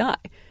going to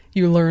die.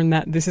 You learn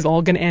that this is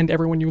all going to end.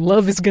 Everyone you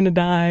love is going to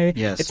die.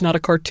 Yes. It's not a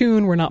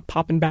cartoon. We're not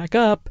popping back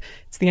up.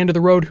 It's the end of the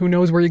road. Who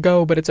knows where you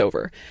go, but it's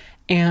over.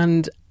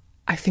 And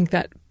I think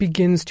that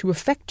begins to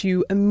affect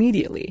you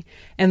immediately.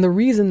 And the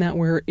reason that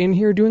we're in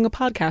here doing a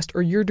podcast,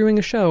 or you're doing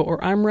a show,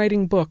 or I'm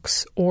writing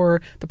books,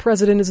 or the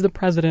president is the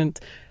president,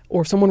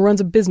 or someone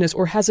runs a business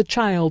or has a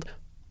child,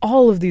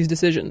 all of these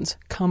decisions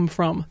come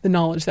from the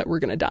knowledge that we're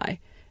going to die.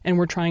 And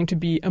we're trying to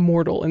be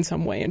immortal in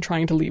some way and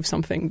trying to leave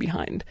something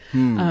behind.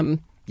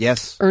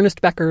 Yes.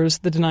 Ernest Becker's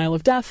The Denial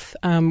of Death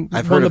won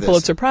the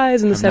Pulitzer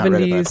Prize in the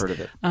 70s. I've heard of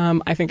it.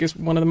 I think is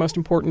one of the most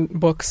important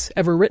books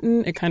ever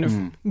written. It kind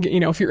of,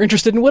 if you're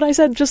interested in what I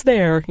said just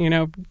there,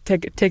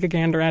 take a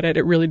gander at it.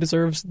 It really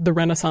deserves the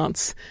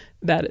renaissance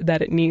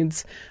that it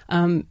needs,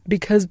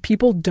 because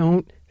people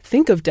don't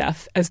think of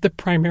death as the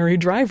primary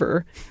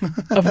driver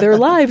of their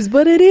lives,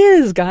 but it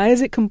is,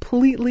 guys. It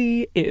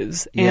completely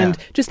is. Yeah. And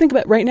just think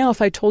about right now,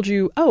 if I told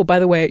you, oh, by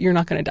the way, you're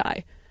not going to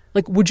die.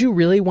 Like, would you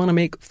really want to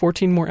make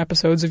 14 more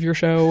episodes of your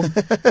show,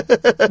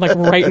 like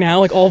right now,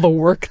 like all the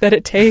work that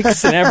it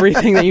takes and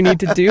everything that you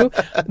need to do?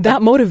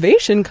 That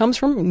motivation comes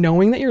from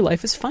knowing that your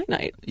life is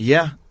finite.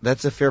 Yeah,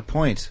 that's a fair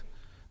point.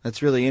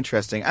 That's really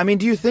interesting. I mean,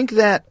 do you think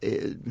that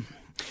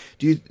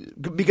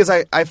because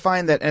I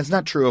find that, and it's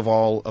not true of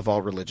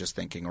all religious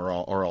thinking or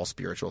all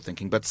spiritual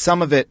thinking, but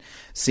some of it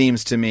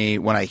seems to me,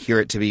 when I hear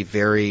it, to be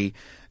very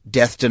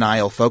death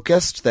denial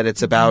focused, that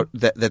it's about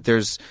that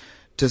there's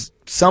just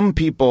some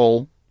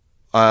people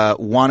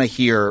want to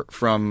hear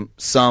from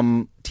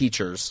some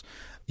teachers,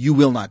 you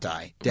will not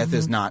die. Death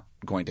is not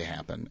going to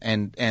happen.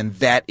 And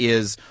that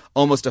is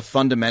almost a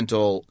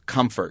fundamental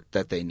comfort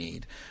that they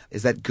need.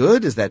 Is that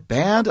good? Is that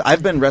bad?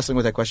 I've been wrestling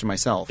with that question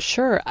myself.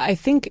 Sure.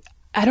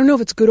 I don't know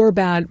if it's good or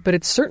bad, but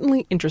it's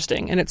certainly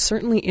interesting. And it's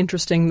certainly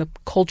interesting the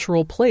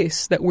cultural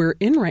place that we're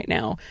in right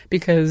now,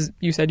 because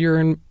you said you're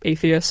an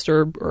atheist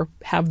or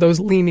have those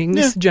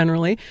leanings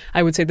generally.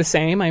 I would say the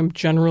same. I'm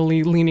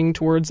generally leaning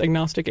towards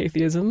agnostic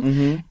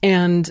atheism.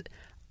 And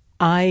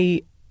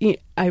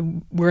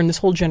we're in this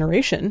whole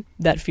generation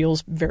that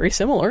feels very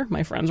similar.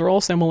 My friends are all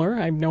similar.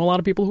 I know a lot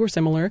of people who are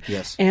similar.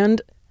 Yes. And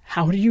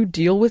how do you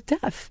deal with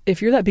death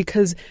if you're that?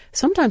 Because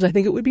sometimes I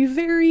think it would be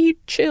very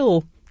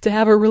chill to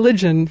have a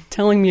religion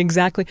telling me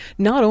exactly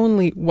not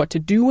only what to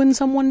do when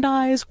someone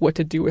dies, what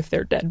to do with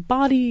their dead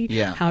body,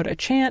 how to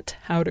chant,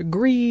 how to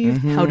grieve,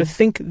 how to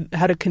think,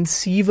 how to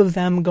conceive of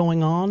them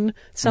going on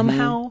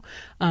somehow,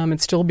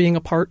 and still being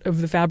a part of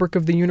the fabric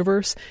of the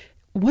universe.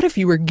 What if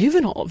you were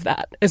given all of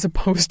that as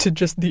opposed to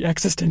just the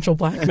existential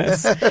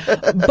blackness?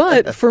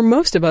 But for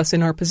most of us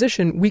in our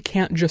position, we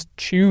can't just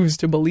choose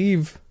to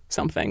believe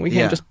something. We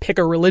can't just pick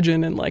a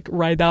religion and like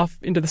ride off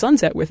into the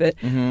sunset with it.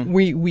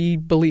 We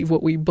believe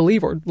what we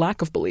believe, or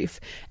lack of belief.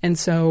 And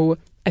so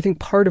I think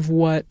part of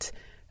what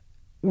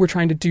we're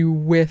trying to do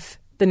with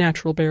the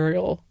natural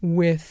burial,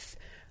 with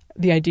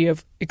the idea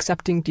of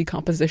accepting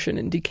decomposition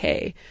and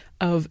decay,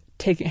 of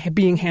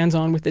being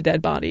hands-on with the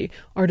dead body,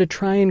 are to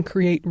try and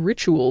create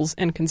rituals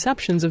and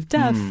conceptions of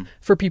death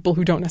for people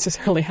who don't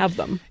necessarily have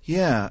them.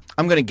 Yeah.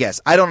 I'm going to guess.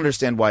 I don't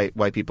understand why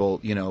people,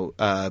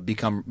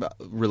 become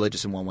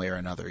religious in one way or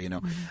another,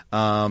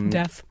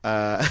 Death.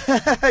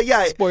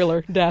 Yeah.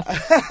 Spoiler,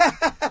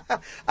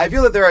 death. I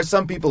feel that there are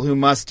some people who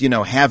must,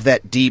 have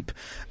that deep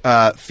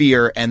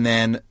fear, and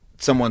then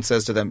someone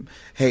says to them,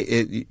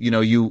 "Hey,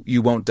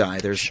 you won't die.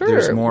 There's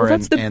more," well,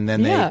 and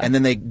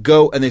then they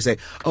go and they say,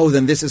 "Oh,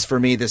 then this is for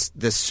me. This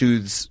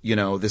soothes.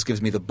 This gives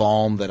me the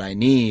balm that I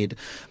need."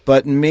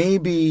 But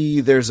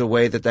maybe there's a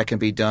way that can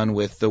be done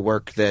with the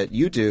work that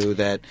you do,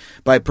 that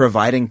by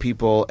providing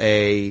people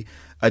a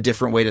a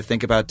different way to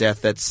think about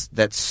death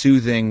that's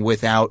soothing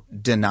without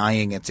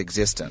denying its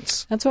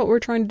existence. That's what we're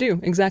trying to do,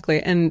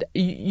 exactly. And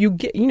you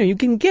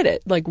can get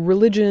it. Like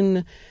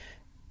religion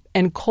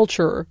and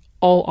culture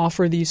all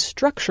offer these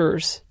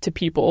structures to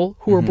people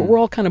who are, we're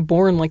all kind of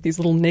born like these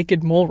little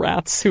naked mole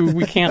rats who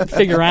we can't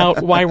figure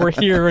out why we're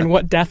here and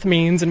what death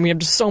means, and we have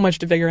just so much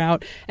to figure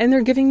out, and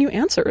they're giving you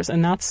answers,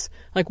 and that's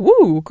like,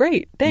 woo,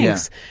 great,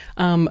 thanks.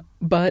 Yeah.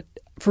 But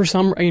for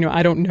some,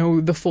 I don't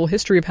know the full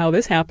history of how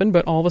this happened,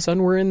 but all of a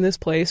sudden we're in this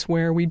place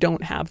where we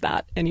don't have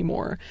that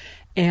anymore,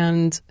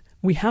 and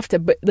we have to,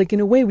 but like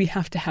in a way we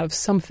have to have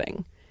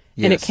something.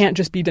 Yes. And it can't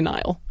just be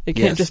denial. It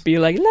can't just be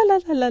like, la, la,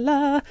 la, la,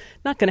 la,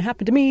 not going to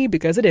happen to me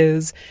because it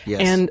is.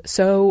 Yes. And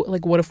so,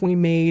 like, what if we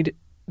made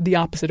the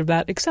opposite of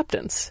that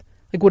acceptance?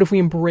 Like, what if we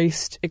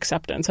embraced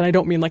acceptance? And I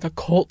don't mean like a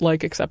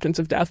cult-like acceptance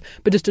of death,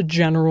 but just a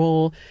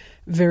general,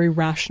 very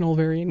rational,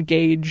 very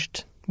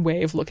engaged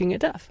way of looking at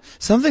death.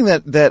 Something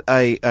that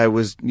I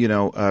was,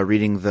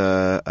 reading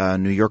the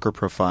New Yorker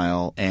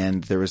profile,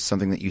 and there was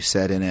something that you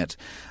said in it,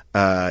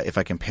 if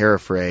I can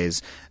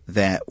paraphrase,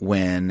 that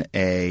when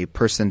a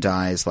person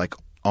dies, like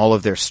all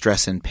of their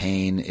stress and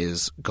pain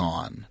is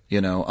gone,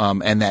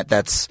 and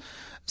that's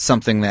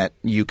something that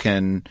you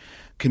can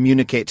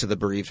communicate to the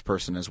bereaved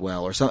person as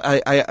well. Or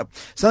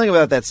something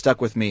about that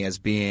stuck with me as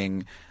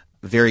being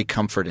very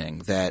comforting,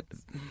 that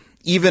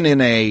even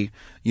in a,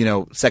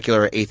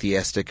 secular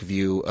atheistic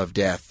view of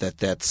death,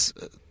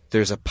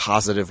 there's a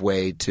positive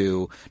way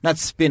to not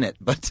spin it,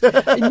 but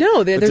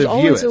no, there's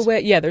always a way.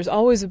 Yeah, there's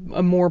always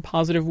a more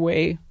positive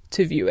way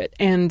to view it.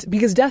 And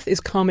because death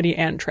is comedy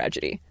and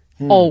tragedy.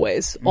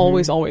 Always,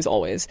 always, always,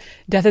 always.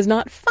 Death is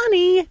not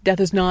funny. Death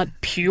is not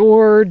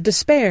pure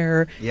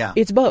despair. Yeah.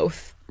 It's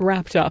both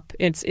wrapped up.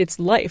 It's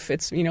life.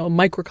 It's, a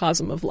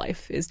microcosm of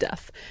life is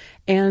death.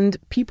 And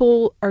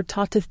people are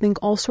taught to think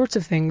all sorts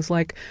of things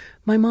like,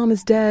 my mom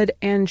is dead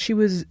and she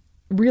was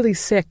really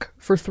sick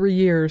for 3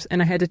 years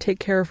and I had to take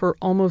care of her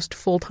almost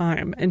full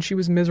time and she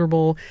was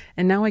miserable,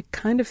 and now I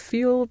kind of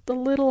feel a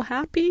little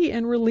happy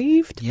and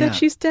relieved that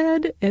she's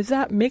dead. Does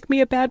that make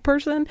me a bad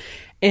person?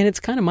 And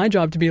it's kind of my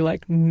job to be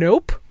like,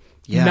 nope.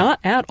 Yeah. Not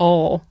at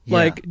all. Yeah.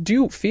 Like,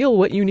 do feel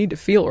what you need to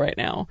feel right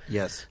now.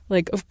 Yes.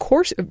 Like, of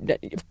course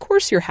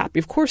you're happy.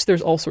 Of course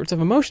there's all sorts of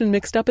emotion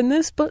mixed up in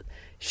this, but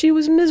she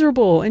was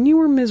miserable and you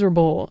were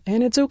miserable,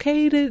 and it's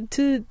okay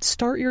to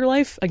start your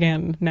life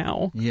again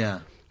now. Yeah.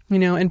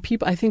 And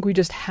people, I think we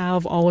just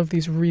have all of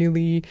these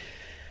really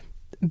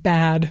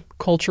bad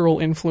cultural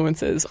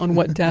influences on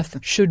what death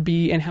should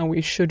be and how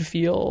we should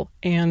feel.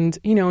 And,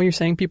 you're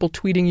saying people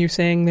tweeting you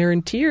saying they're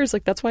in tears.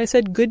 Like, that's why I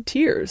said good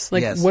tears.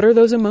 Like, What are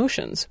those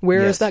emotions?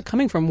 Where is that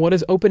coming from? What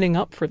is opening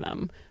up for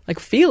them? Like,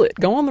 feel it.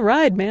 Go on the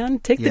ride, man.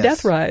 Take the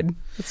death ride.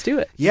 Let's do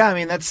it. Yeah, I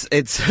mean, it's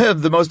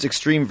the most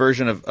extreme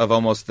version of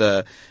almost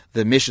the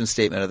mission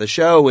statement of the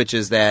show, which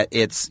is that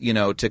it's,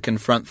 to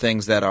confront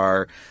things that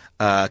are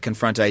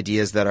confront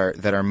ideas that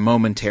are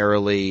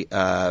momentarily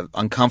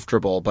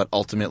uncomfortable, but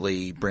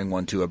ultimately bring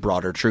one to a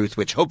broader truth,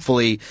 which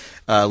hopefully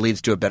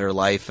leads to a better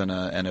life and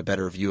a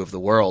better view of the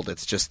world.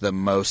 It's just the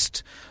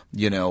most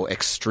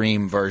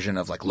extreme version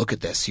of like, look at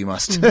this. You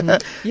must, yeah,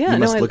 you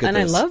must look at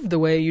this. I love the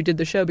way you did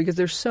the show because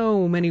there's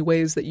so many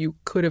ways that you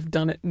could have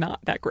done it not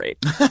that great,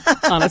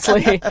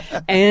 honestly,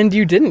 and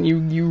you didn't.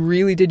 You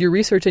really did your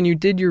research, and you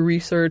did your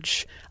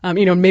research.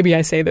 Maybe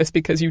I say this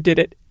because you did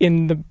it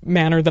in the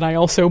manner that I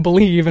also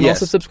believe and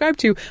also subscribe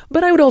to,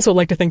 but I would also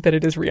like to think that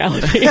it is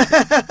reality.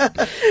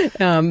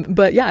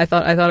 But yeah, I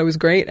thought it was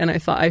great, and I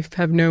thought I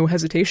have no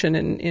hesitation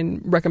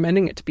in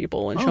recommending it to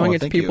people and showing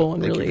it to people,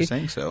 and thank really, you for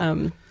saying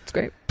so. It's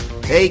great.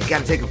 Hey,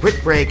 got to take a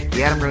quick break.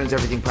 The Adam Ruins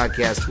Everything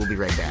podcast. We'll be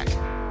right back.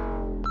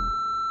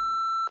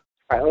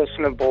 I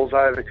listen to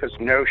Bullseye because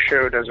no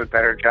show does a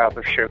better job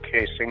of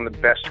showcasing the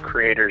best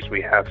creators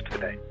we have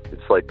today.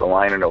 It's like the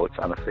liner notes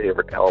on a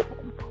favorite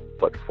album,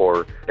 but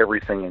for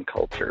everything in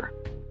culture.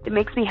 It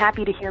makes me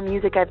happy to hear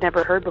music I've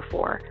never heard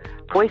before,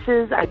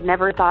 voices I'd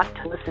never thought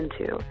to listen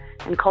to,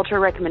 and culture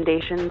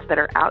recommendations that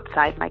are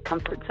outside my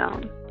comfort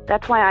zone.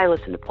 That's why I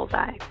listen to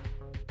Bullseye.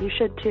 You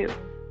should too.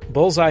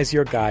 Bullseye's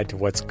your guide to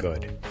what's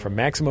good from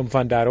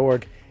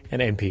MaximumFun.org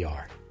and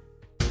NPR.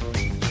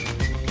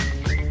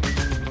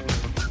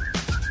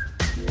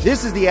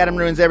 This is the Adam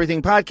Ruins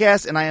Everything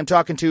podcast, and I am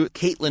talking to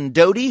Caitlin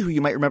Doughty, who you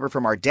might remember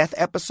from our death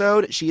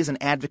episode. She is an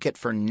advocate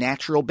for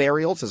natural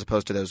burials as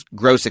opposed to those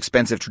gross,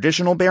 expensive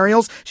traditional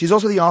burials. She's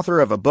also the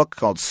author of a book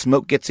called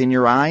Smoke Gets in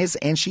Your Eyes,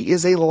 and she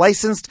is a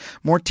licensed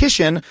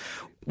mortician.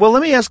 Well,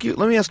 let me ask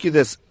you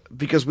this,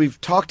 because we've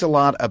talked a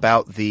lot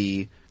about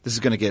this is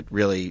going to get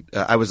really.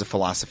 I was a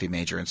philosophy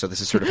major, and so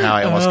this is sort of how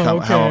I almost come.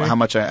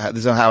 Okay.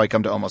 This is how I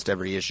come to almost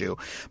every issue.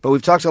 But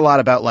we've talked a lot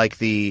about like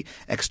the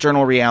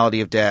external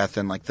reality of death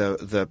and like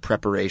the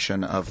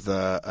preparation of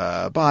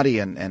the body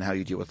and how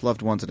you deal with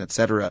loved ones and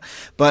etc.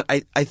 But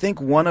I think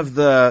one of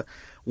the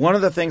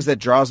things that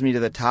draws me to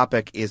the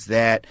topic is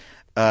that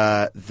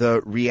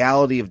the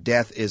reality of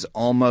death is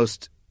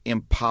almost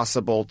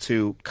impossible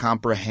to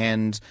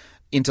comprehend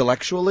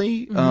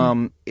intellectually.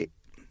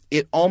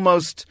 It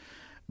almost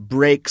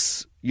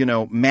breaks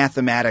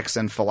mathematics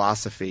and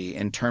philosophy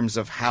in terms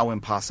of how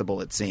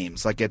impossible it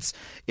seems. Like it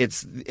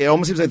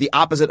almost seems like the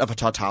opposite of a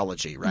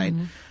tautology, right?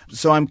 Mm-hmm.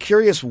 So I'm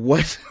curious,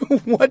 what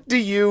do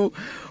you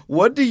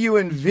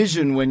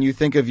envision when you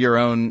think of your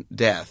own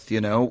death?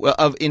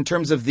 In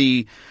terms of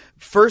the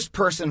first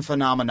person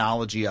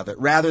phenomenology of it,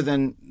 rather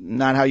than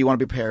not how you want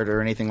to be prepared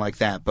or anything like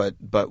that, but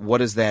what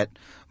does that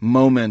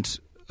moment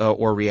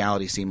or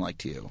reality seem like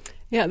to you?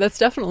 Yeah, that's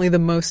definitely the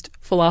most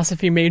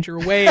philosophy major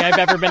way I've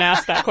ever been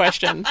asked that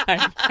question.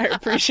 I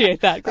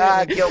appreciate that.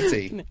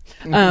 Guilty.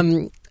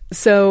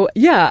 So,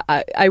 yeah,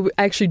 I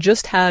actually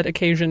just had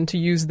occasion to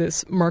use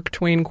this Mark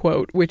Twain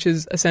quote, which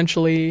is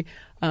essentially,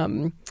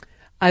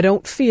 I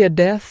don't fear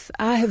death.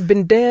 I have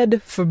been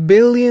dead for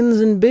billions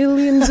and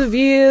billions of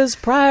years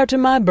prior to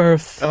my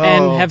birth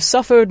and have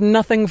suffered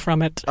nothing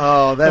from it.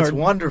 Oh, that's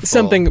wonderful.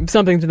 Something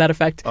to that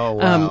effect. Oh,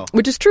 wow.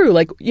 Which is true.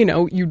 Like,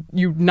 you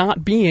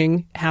not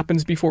being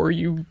happens before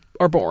you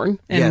are born,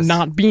 and yes.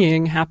 not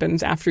being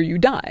happens after you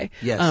die.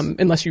 Yes.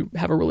 Unless you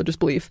have a religious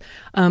belief.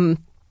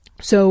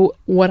 So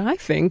what I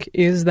think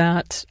is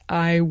that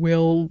I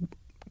will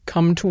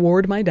come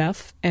toward my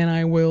death and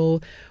I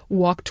will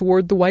walk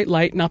toward the white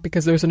light, not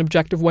because there's an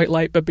objective white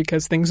light, but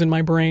because things in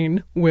my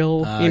brain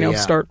will,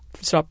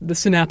 stop, the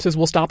synapses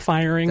will stop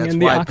firing. That's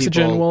and the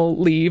oxygen will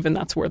leave, and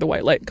that's where the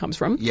white light comes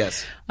from.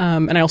 Yes.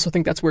 And I also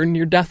think that's where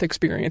near-death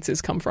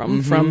experiences come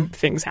from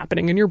things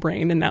happening in your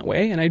brain in that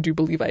way. And I do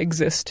believe I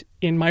exist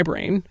in my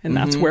brain, and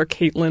that's where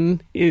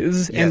Caitlin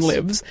is and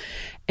lives.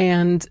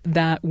 And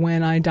that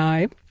when I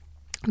die,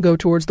 go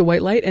towards the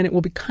white light, and it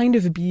will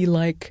be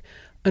like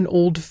an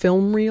old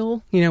film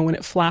reel, when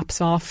it flaps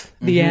off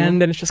the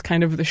end and it's just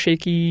kind of the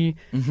shaky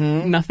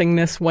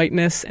nothingness,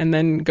 whiteness, and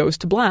then goes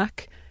to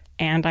black.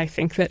 And I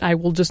think that I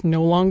will just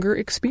no longer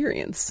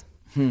experience.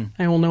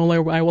 I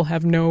will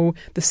have the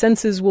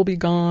senses will be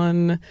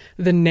gone.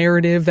 The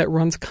narrative that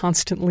runs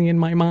constantly in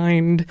my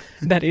mind,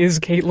 that is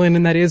Caitlin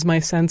and that is my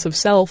sense of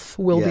self,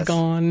 will be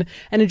gone.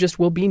 And it just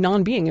will be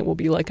non-being. It will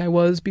be like I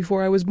was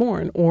before I was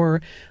born.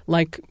 Or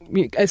like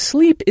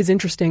sleep is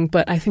interesting,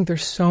 but I think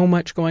there's so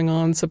much going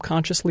on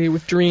subconsciously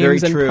with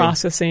dreams and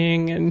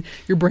processing and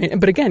your brain.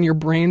 But again, your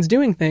brain's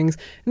doing things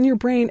in your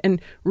brain.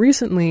 And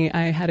recently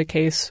I had a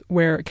case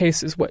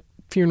is what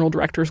funeral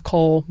directors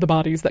call the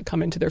bodies that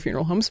come into their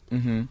funeral homes.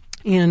 Mm-hmm.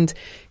 And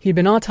he'd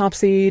been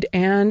autopsied,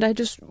 and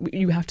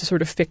you have to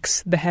sort of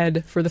fix the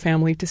head for the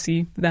family to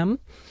see them.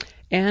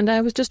 And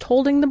I was just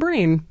holding the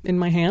brain in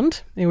my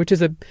hand, which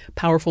is a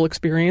powerful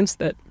experience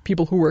that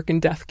people who work in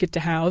death get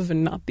to have,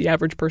 and not the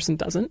average person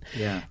doesn't.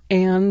 Yeah.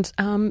 And,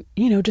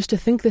 just to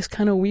think this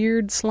kind of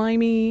weird,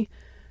 slimy,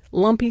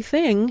 lumpy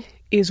thing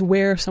is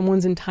where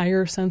someone's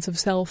entire sense of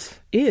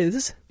self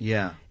is.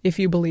 Yeah. If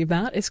you believe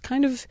that, it's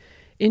kind of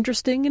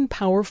interesting and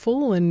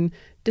powerful and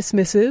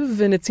dismissive,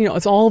 and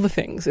it's all the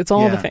things. It's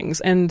all the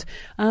things. And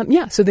so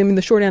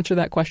the short answer to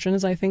that question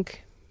is I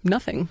think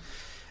nothing.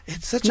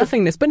 It's such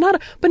nothingness, but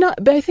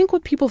I think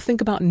what people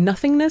think about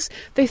nothingness,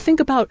 they think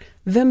about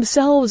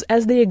themselves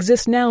as they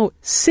exist now,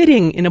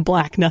 sitting in a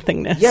black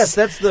nothingness. Yes,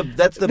 that's the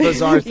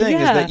bizarre thing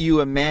is that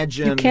you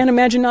imagine. You can't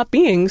imagine not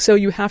being, so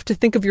you have to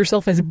think of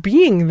yourself as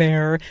being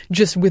there,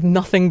 just with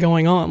nothing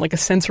going on, like a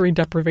sensory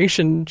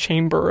deprivation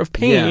chamber of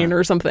pain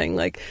or something.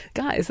 Like,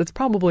 guys,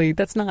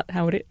 that's not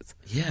how it is.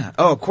 Yeah.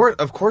 Oh,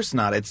 of course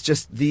not. It's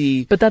just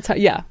the. But that's how.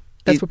 Yeah.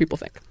 That's what people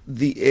think.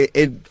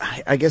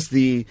 I guess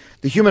the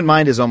human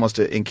mind is almost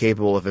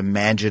incapable of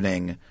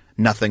imagining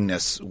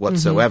nothingness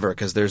whatsoever,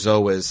 because there's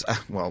always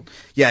it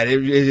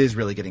is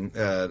really getting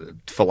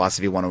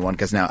philosophy 101,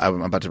 because now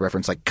I'm about to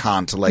reference like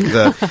Kant, like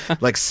the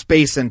like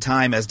space and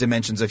time as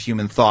dimensions of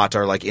human thought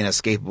are like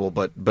inescapable,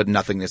 but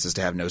nothingness is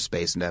to have no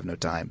space and to have no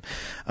time,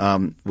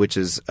 which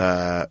is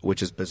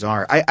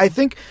bizarre. I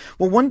think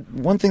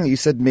one thing that you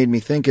said made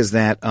me think is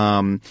that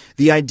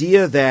the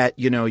idea that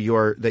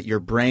your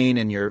brain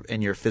and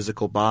your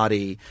physical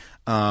body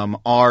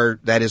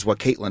that is what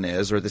Caitlin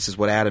is, or this is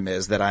what Adam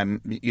is, that I'm,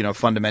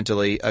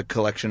 fundamentally a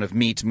collection of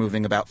meat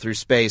moving about through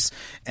space,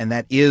 and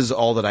that is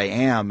all that I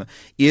am,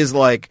 is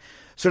like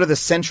sort of the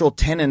central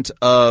tenet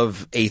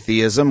of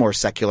atheism or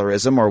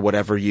secularism or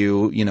whatever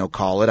you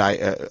call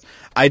it.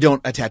 I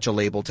don't attach a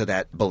label to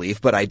that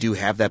belief, but I do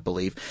have that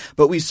belief.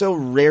 But we so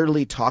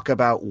rarely talk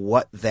about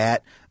what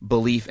that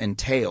belief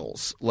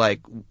entails.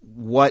 Like,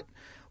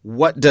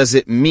 what does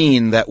it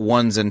mean that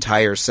one's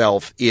entire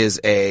self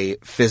is a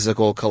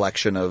physical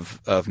collection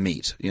of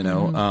meat?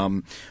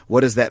 What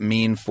does that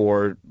mean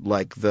for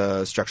like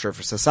the structure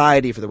of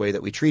society, for the way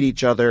that we treat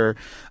each other,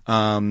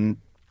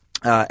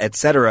 et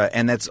cetera?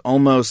 And that's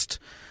almost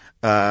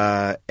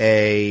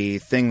a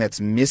thing that's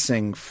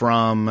missing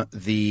from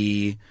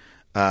the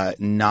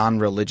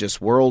non-religious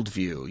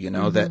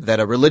worldview, that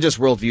a religious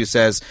worldview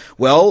says,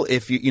 well,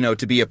 if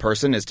to be a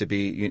person is to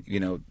be,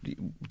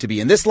 to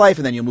be in this life,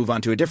 and then you'll move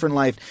on to a different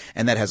life,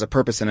 and that has a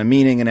purpose and a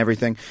meaning and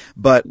everything.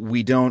 But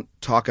we don't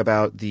talk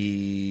about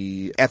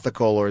the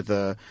ethical or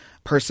the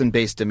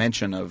person-based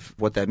dimension of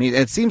what that means.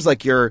 And it seems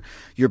like you're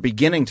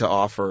beginning to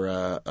offer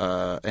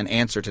an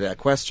answer to that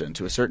question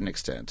to a certain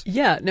extent.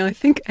 Yeah, no, I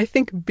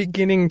think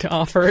beginning to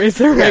offer is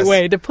the right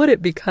way to put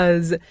it,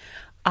 because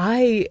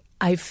I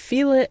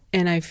feel it,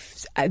 and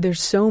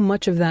there's so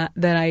much of that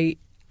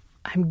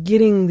I'm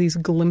getting these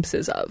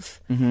glimpses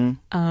of, and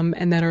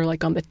that are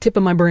like on the tip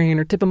of my brain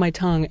or tip of my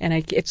tongue, and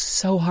it's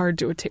so hard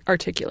to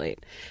articulate.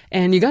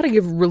 And you got to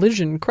give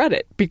religion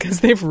credit, because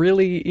they've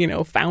really,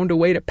 found a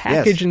way to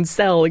package and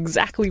sell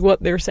exactly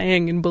what they're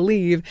saying and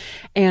believe.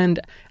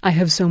 And I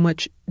have so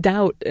much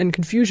doubt and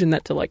confusion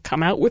that to like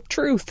come out with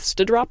truths,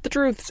 to drop the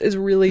truths, is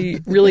really,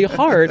 really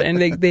hard.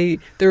 And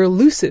they're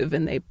elusive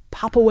and they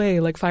pop away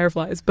like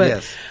fireflies.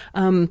 But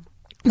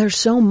there's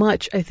so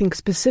much, I think,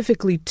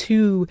 specifically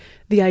to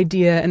the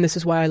idea, and this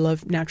is why I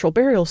love natural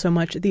burial so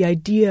much, the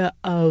idea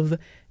of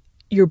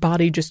your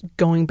body just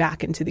going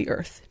back into the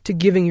earth, to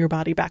giving your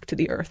body back to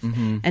the earth,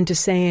 and to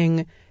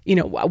saying,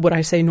 what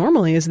I say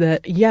normally is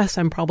that, yes,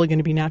 I'm probably going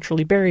to be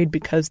naturally buried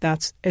because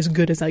that's as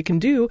good as I can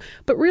do,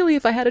 but really,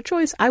 if I had a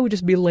choice, I would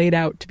just be laid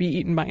out to be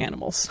eaten by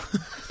animals.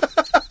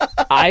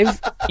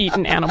 I've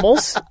eaten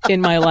animals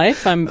in my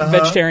life. I'm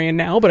vegetarian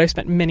now, but I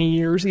spent many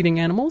years eating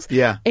animals.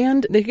 Yeah.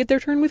 And they get their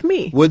turn with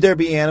me. Would there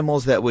be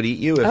animals that would eat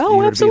you if you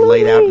were to be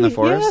laid out in the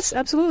forest? Yes,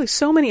 absolutely.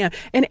 So many.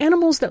 And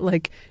animals that,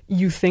 like,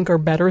 you think are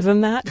better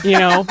than that,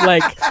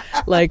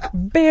 like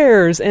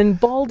bears and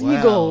bald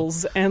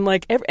eagles. And,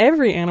 like,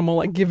 every animal,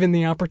 like, given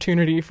the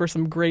opportunity for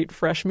some great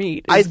fresh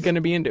meat is going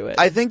to be into it.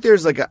 I think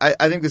there's, like,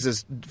 I think this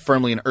is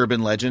firmly an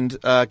urban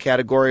legend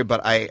category, but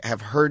I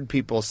have heard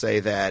people say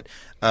that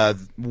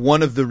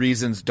one of the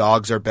reasons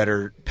dogs are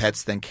better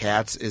pets than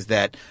cats is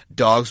that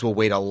dogs will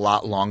wait a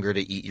lot longer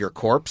to eat your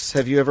corpse.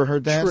 Have you ever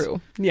heard that?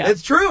 True. Yeah.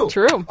 It's true.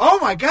 True. Oh,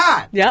 my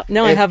God. Yeah.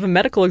 No, I have a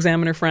medical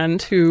examiner friend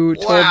who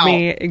told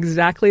me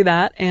exactly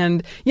that.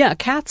 And yeah,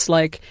 cats,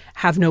 like,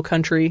 have no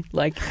country,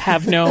 like,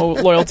 have no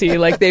loyalty.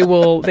 Like, they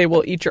will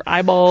eat your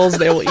eyeballs.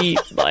 They will eat,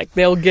 like,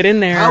 they'll get in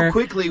there. How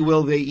quickly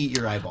will they eat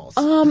your eyeballs?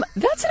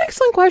 That's an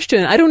excellent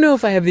question. I don't know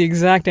if I have the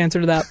exact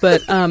answer to that,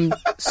 but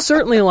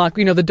certainly a lot.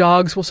 The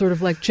dogs will sort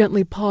of like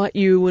gently paw at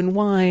you and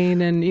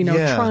whine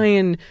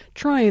and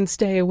try and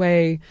stay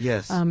away.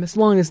 Yes. As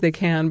long as they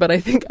can. But I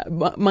think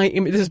my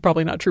image, this is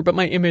probably not true, but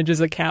my image is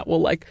a cat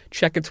will like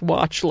check its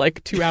watch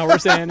like 2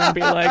 hours in and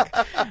be like,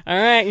 all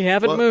right, you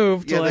haven't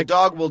moved. Yeah, the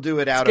dog will do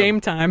it out game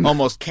of time.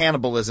 Almost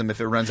cannibalism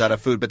if it runs out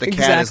of food, but the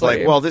cat is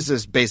like, well, this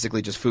is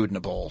basically just food in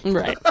a bowl.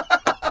 Right.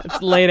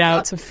 It's laid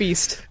out. It's a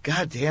feast.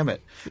 God damn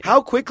it.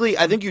 How quickly,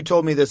 I think you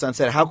told me this on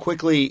set, how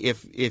quickly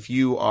if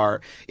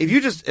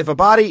a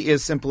body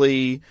is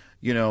simply,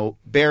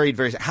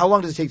 buried how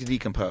long does it take to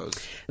decompose?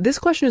 This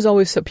question is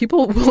always, so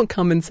people will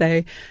come and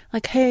say,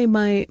 like, hey,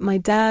 my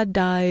dad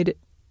died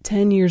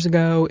 10 years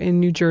ago in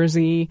New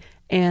Jersey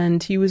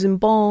and he was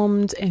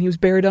embalmed and he was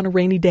buried on a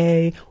rainy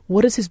day.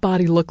 What does his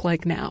body look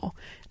like now?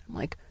 I'm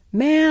like,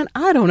 man,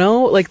 I don't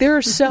know. Like, there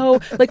are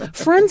like,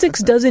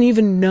 forensics doesn't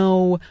even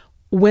know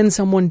when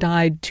someone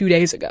died 2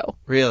 days ago.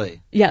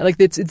 Really? Yeah, like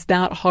it's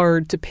that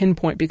hard to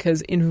pinpoint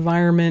because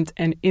environment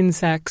and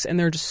insects, and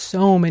there are just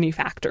so many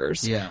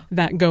factors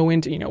that go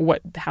into,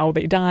 how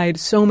they died,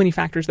 so many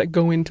factors that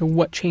go into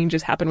what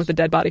changes happen with the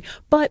dead body.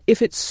 But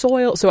if it's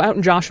soil, so out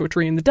in Joshua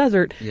Tree in the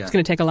desert, it's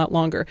going to take a lot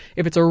longer.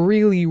 If it's a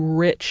really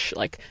rich,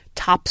 like,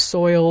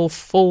 topsoil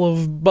full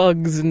of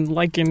bugs and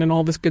lichen and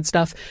all this good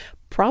stuff,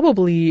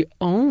 probably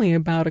only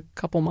about a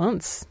couple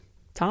months,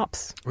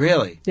 tops.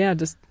 Really? Yeah,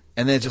 just...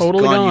 And then it's just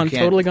totally gone.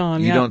 Totally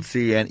gone. You don't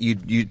see, and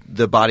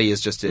the body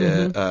is just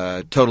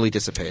totally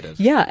dissipated.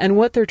 Yeah, and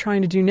what they're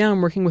trying to do now,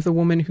 I'm working with a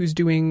woman who's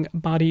doing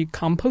body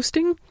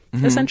composting,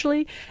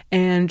 essentially,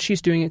 and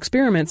she's doing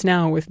experiments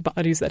now with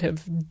bodies that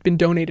have been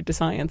donated to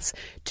science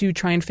to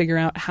try and figure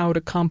out how to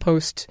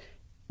compost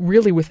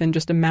really within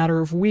just a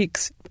matter of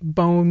weeks,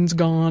 bones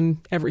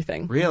gone,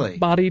 everything. Really?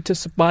 Body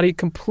to body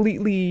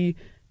completely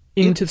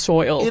into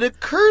soil. It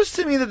occurs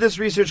to me that this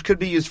research could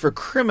be used for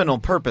criminal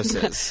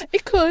purposes.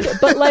 It could,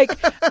 but like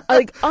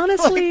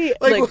honestly,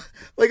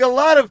 like a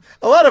lot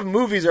of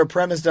movies are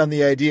premised on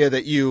the idea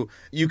that you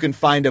can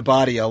find a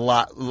body a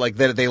lot, like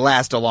that they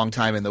last a long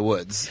time in the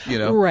woods,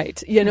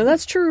 Right. Yeah, no,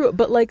 that's true.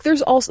 But like,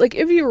 there's also, like,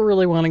 if you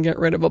really want to get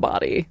rid of a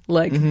body,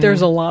 like,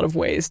 there's a lot of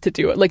ways to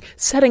do it. Like,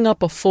 setting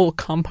up a full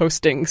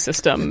composting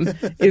system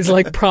is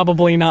like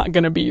probably not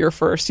going to be your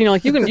first.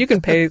 Like, you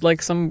can pay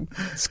like some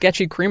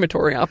sketchy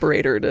crematory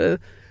operator to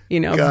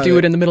do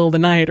it in the middle of the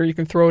night, or you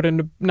can throw it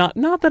into, not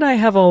that I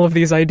have all of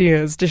these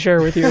ideas to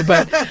share with you,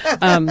 but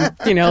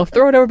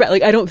throw it over back.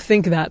 Like, I don't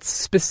think that's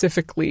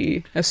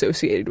specifically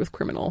associated with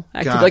criminal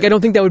activity. Like, I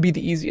don't think that would be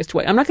the easiest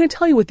way. I'm not going to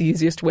tell you what the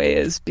easiest way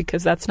is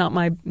because that's not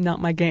my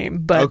game.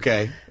 But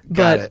okay,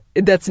 got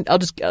it. I'll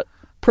just.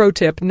 Pro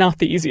tip, not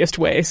the easiest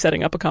way,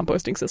 setting up a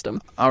composting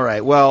system. All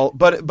right. Well,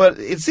 but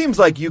it seems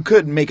like you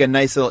could make a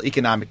nice little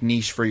economic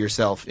niche for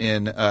yourself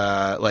in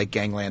like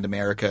Gangland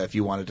America if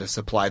you wanted to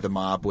supply the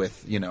mob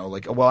with,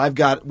 I've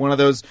got one of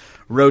those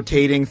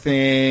rotating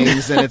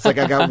things and it's like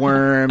I got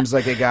worms,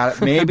 like I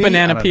got maybe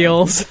banana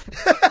peels.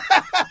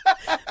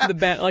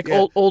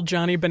 Old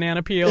Johnny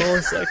Banana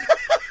Peels. Like,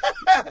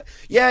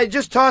 yeah,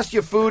 just toss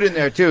your food in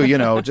there too.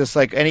 Just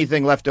like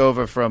anything left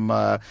over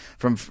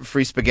from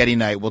free spaghetti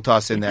night, we'll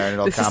toss in there and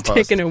it'll compost. This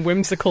is taking a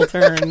whimsical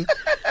turn.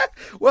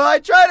 Well, I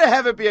try to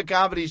have it be a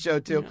comedy show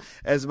too,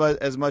 as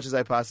much as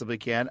I possibly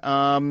can.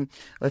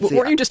 Let's see.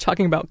 Weren't you just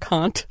talking about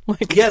Kant?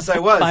 Yes, I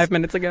was 5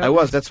 minutes ago. I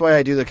was. That's why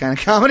I do the kind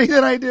of comedy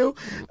that I do,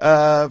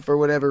 for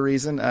whatever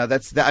reason.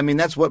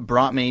 That's what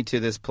brought me to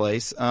this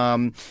place.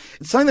 Something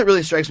that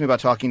really strikes me about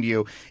talking to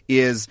you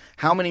is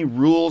how many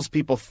rules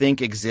people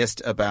think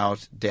exist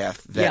about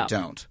death that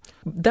don't.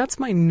 That's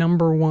my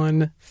number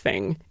one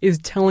thing, is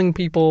telling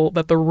people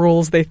that the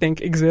rules they think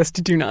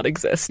exist do not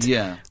exist.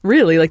 Yeah.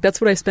 Really, that's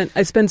what I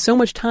spend so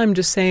much time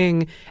just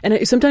saying,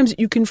 and sometimes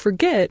you can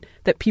forget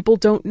that people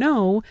don't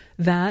know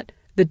that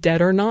the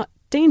dead are not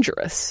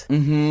dangerous.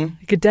 Mm-hmm.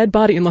 Like a dead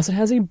body, unless it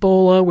has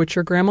Ebola, which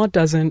your grandma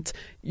doesn't,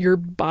 your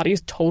body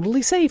is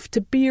totally safe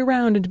to be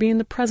around and to be in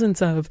the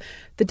presence of.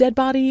 The dead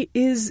body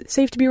is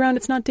safe to be around.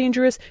 It's not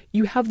dangerous.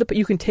 You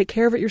can take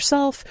care of it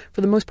yourself.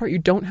 For the most part, you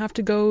don't have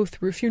to go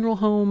through a funeral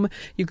home.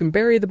 You can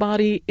bury the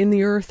body in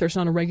the earth. There's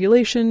not a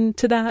regulation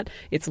to that.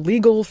 It's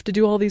legal to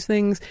do all these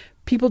things.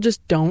 People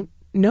just don't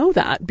know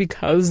that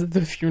because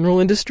the funeral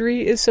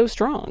industry is so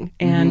strong.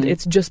 And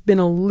it's just been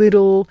a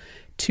little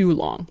too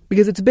long,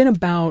 because it's been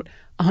about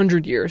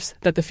 100 years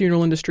that the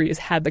funeral industry has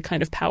had the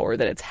kind of power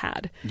that it's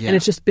had. Yeah. And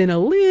it's just been a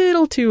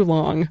little too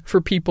long for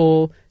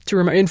people to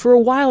remember. And for a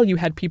while you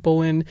had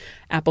people in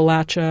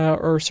Appalachia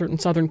or certain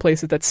southern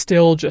places that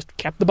still just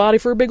kept the body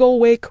for a big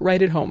old wake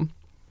right at home.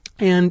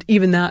 And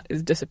even that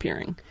is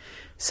disappearing.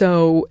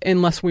 So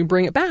unless we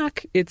bring it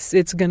back, it's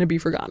going to be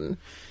forgotten.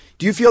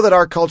 Do you feel that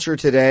our culture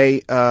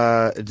today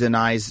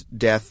denies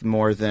death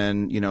more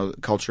than,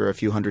 culture a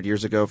few hundred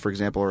years ago, for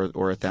example,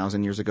 or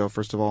 1,000 years ago,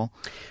 first of all?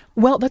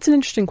 Well, that's an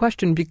interesting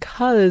question,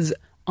 because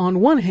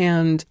on one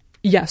hand,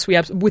 yes, we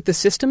have, with the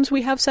systems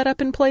we have set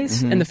up in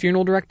place and the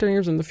funeral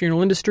directors and the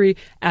funeral industry,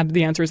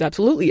 the answer is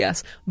absolutely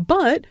yes.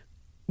 But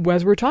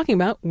as we're talking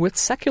about, with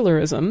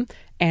secularism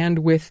and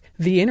with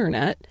the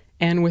internet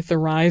and with the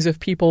rise of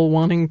people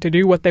wanting to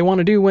do what they want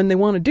to do when they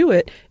want to do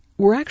it,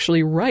 we're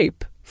actually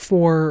ripe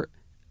for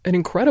an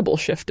incredible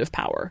shift of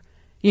power.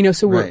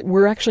 So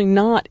we're actually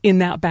not in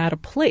that bad a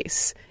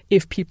place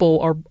if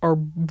people are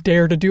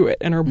dare to do it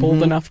and are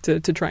bold enough to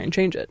try and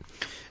change it.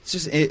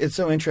 It's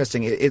so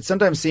interesting. It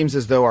sometimes seems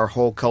as though our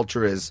whole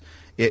culture is.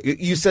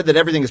 You said that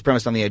everything is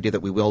premised on the idea that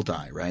we will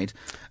die, right?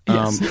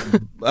 Yes.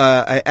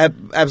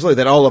 Absolutely.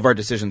 That all of our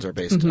decisions are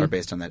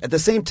based on that. At the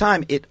same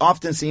time, it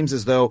often seems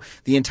as though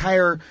the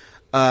entire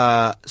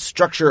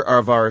structure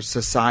of our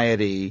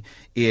society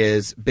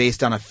is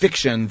based on a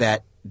fiction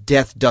that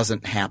death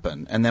doesn't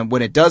happen. And then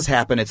when it does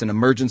happen, it's an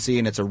emergency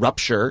and it's a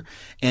rupture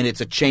and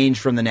it's a change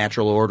from the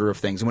natural order of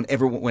things. And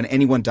when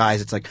anyone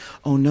dies, it's like,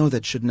 oh no,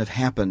 that shouldn't have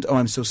happened. Oh,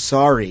 I'm so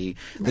sorry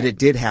that it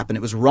did happen.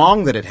 It was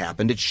wrong that it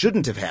happened. It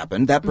shouldn't have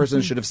happened. That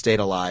person should have stayed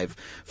alive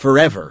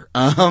forever.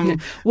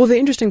 Well, the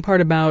interesting part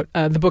about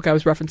the book I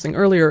was referencing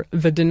earlier,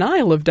 The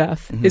Denial of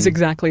Death, is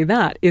exactly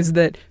that, is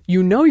that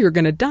you're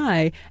going to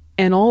die.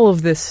 And all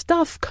of this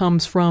stuff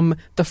comes from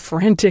the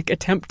frantic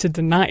attempt to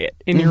deny it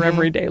in your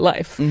everyday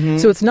life.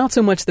 So it's not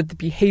so much that the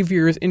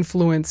behavior is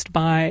influenced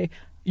by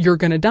you're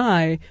going to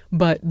die,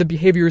 but the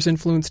behavior is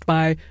influenced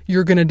by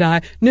you're going to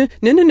die. No,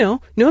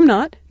 I'm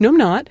not.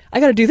 I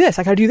got to do this.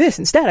 I got to do this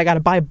instead. I got to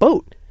buy a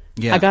boat.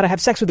 Yeah. I got to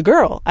have sex with a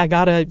girl. I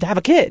got to have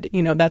a kid.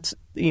 It's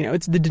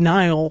the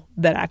denial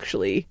that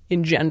actually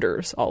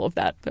engenders all of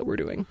that we're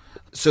doing.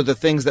 So the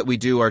things that we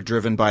do are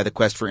driven by the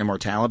quest for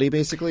immortality,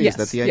 basically? Yes.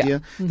 Is that the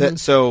idea? Yeah.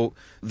 So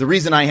the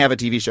reason I have a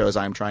TV show is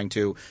I'm trying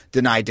to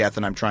deny death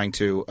and I'm trying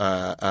to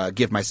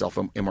give myself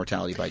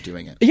immortality by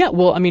doing it. Yeah,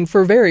 well,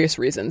 for various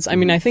reasons.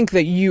 I think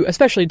that you,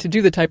 especially to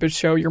do the type of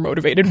show you're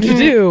motivated to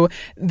do,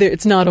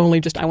 it's not only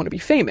just I want to be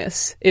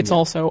famous. It's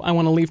also I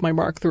want to leave my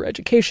mark through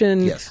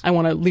education. Yes. I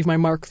want to leave my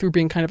mark through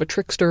being kind of a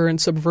trickster and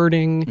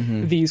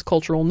subverting these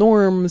cultural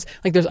norms.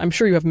 I'm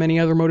sure you have many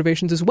other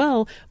motivations as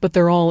well, but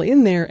they're all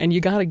in there, and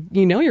you gotta,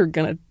 you're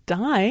gonna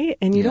die,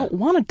 and you don't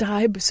want to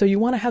die, so you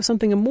want to have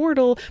something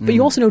immortal, but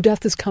you also know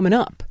death is coming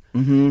up.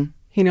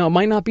 It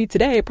might not be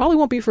today. It probably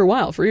won't be for a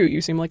while for you.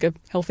 You seem like a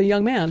healthy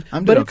young man.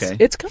 But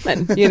it's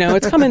coming.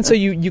 It's coming. So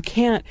you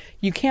can't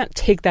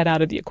take that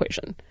out of the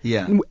equation.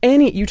 Yeah.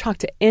 You talk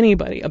to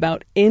anybody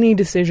about any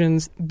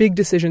decisions, big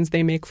decisions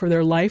they make for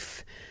their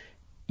life,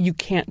 you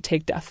can't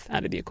take death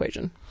out of the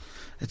equation.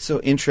 It's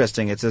so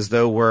interesting. It's as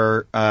though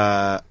we're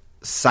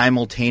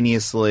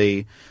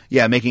simultaneously,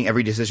 making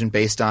every decision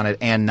based on it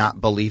and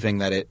not believing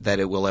that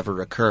it will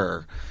ever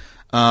occur.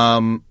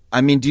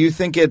 Do you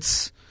think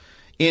it's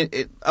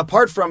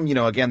apart from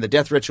again the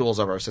death rituals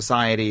of our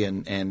society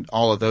and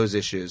all of those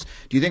issues?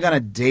 Do you think on a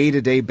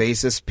day-to-day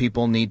basis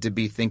people need to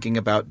be thinking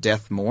about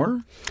death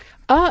more?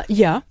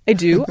 Yeah, I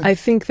do. I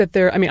think that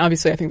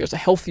obviously I think there's a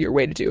healthier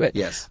way to do it.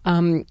 Yes.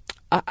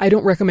 I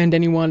don't recommend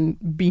anyone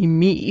be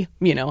me.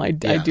 I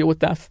deal with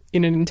death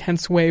in an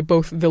intense way,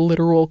 both the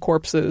literal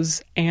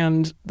corpses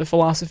and the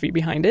philosophy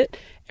behind it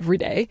every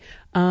day.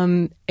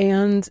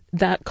 And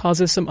that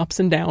causes some ups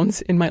and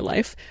downs in my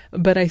life.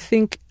 But I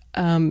think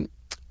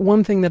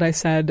one thing that I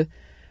said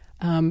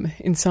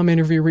in some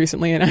interview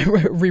recently, and I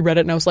reread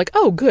it and I was like,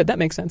 oh, good, that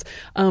makes sense,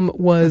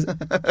 was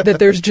that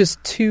there's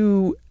just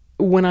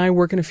when I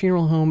work in a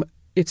funeral home,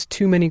 it's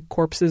too many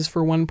corpses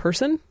for one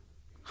person.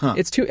 Huh.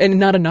 It's and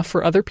not enough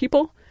for other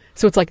people.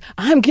 So it's like,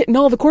 I'm getting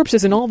all the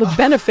corpses and all the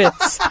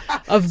benefits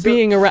of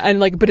being around,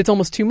 and but it's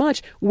almost too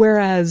much.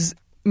 Whereas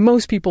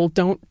most people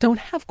don't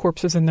have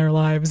corpses in their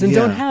lives and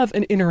don't have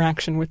an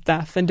interaction with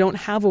death and don't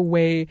have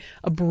a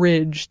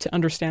bridge to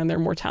understand their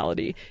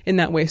mortality in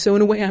that way. So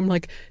in a way, I'm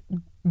like,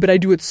 but I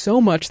do it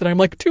so much that I'm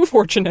like too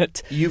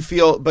fortunate. You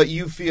feel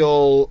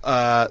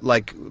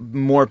like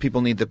more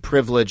people need the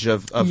privilege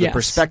of the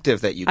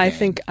perspective that you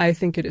gain. I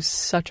think it is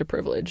such a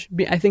privilege.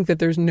 I think that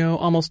there's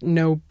almost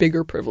no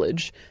bigger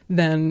privilege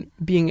than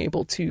being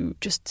able to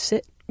just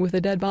sit with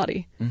a dead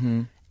body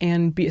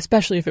and be,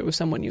 especially if it was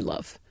someone you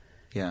love.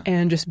 Yeah.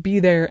 And just be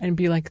there and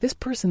be like, this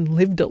person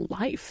lived a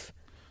life.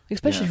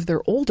 Especially if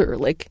they're older.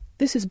 Like,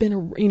 this has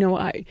been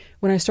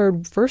when I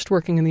started first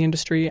working in the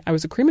industry, I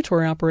was a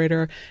crematory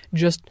operator,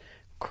 just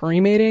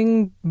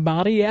cremating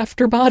body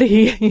after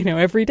body,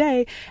 every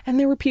day. And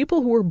there were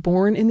people who were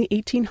born in the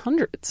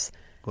 1800s.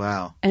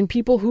 Wow. And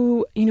people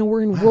who,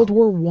 were in World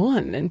War I,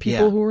 and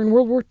people who were in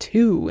World War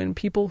II, and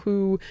people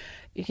who,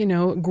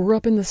 grew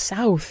up in the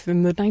South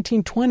in the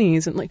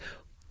 1920s. And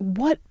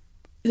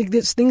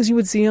there's things you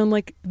would see on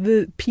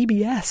the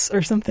PBS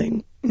or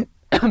something.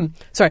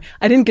 Sorry,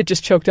 I didn't get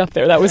just choked up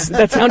there.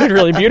 That sounded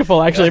really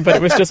beautiful, actually, but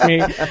it was just me,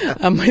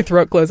 my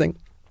throat closing.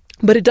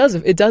 But it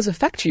does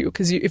affect you,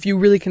 because if you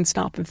really can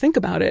stop and think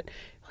about it,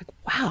 like,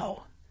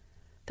 wow,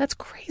 that's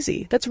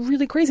crazy. That's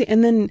really crazy.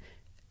 And then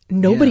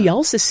nobody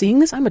else is seeing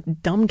this. I'm a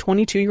dumb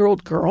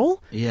 22-year-old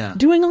girl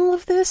doing all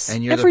of this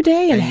every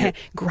day and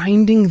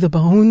grinding the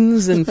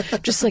bones and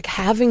just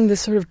having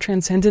this sort of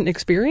transcendent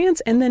experience.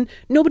 And then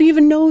nobody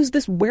even knows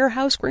this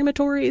warehouse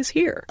crematory is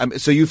here.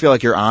 So you feel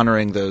like you're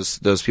honoring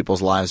those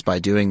people's lives by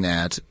doing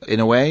that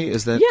in a way?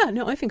 Is that? Yeah,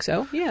 no, I think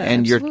so. Yeah,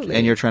 and absolutely.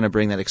 you're trying to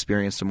bring that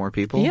experience to more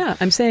people? Yeah,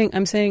 I'm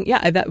saying,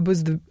 yeah, that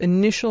was the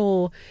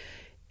initial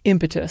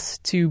impetus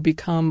to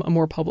become a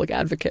more public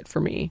advocate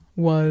for me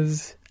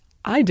was,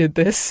 I did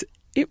this.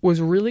 It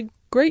was really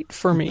great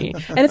for me.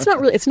 And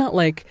it's not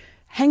like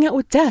hang out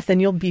with death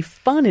and you'll be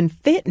fun and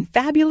fit and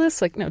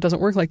fabulous. No, it doesn't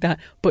work like that.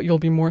 But you'll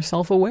be more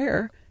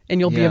self-aware and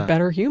you'll be a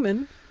better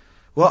human.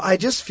 Well, I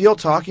just feel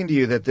talking to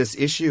you that this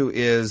issue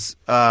is,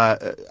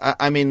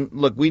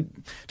 look, we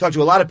talk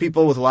to a lot of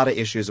people with a lot of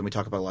issues, and we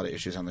talk about a lot of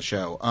issues on the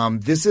show.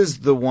 This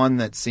is the one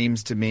that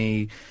seems to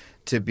me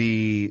to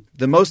be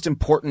the most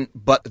important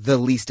but the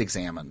least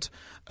examined.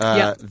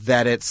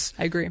 That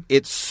I agree.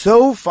 It's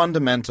so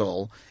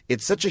fundamental.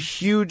 It's such a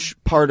huge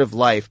part of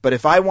life. But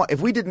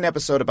if we did an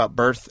episode about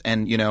birth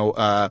and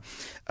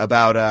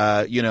about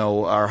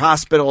our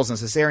hospitals and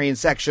cesarean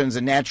sections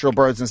and natural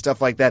births and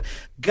stuff like that,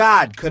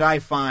 God, could I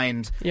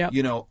find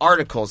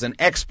articles and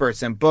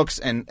experts and books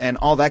and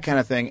all that kind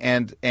of thing.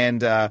 And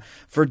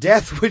for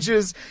death, which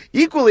is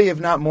equally, if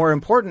not more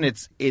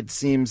important, it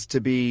seems to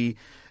be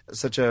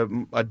such a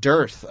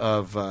dearth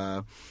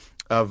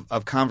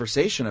of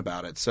conversation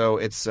about it. So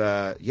it's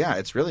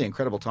really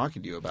incredible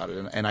talking to you about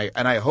it. And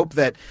I hope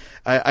that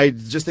I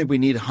just think we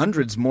need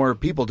hundreds more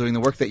people doing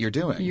the work that you're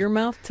doing. Your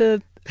mouth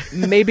to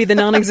maybe the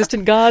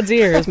non-existent God's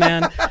ears,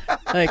 man.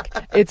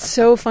 It's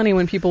so funny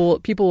when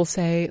people will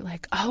say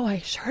oh,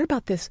 I heard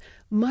about this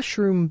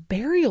mushroom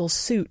burial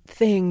suit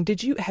thing.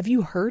 Have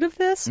you heard of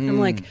this? I'm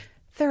like,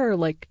 there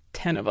are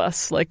 10 of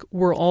us.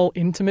 We're all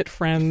intimate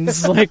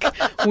friends.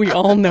 We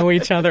all know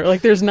each other.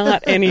 There's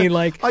not any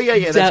oh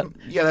yeah,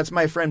 that's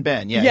my friend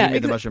Ben. Yeah, he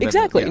made the mushroom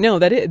exactly. business. No,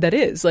 that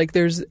is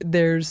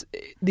there's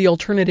the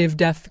alternative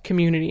death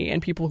community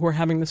and people who are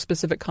having this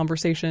specific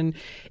conversation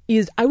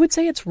is, I would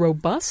say, it's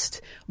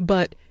robust,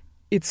 but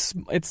it's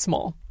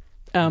small.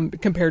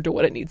 Compared to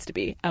what it needs to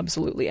be.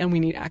 Absolutely. And we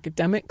need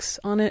academics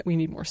on it. We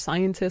need more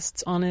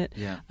scientists on it.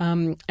 Yeah.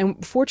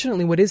 And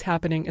fortunately, what is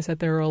happening is that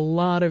there are a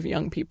lot of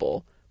young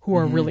people who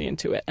are really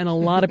into it. And a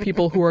lot of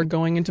people who are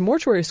going into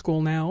mortuary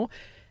school now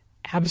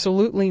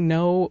absolutely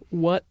know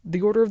what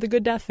the Order of the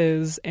Good Death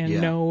is and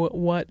know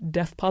what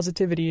death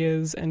positivity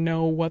is and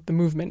know what the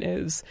movement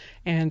is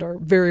and are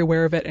very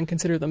aware of it and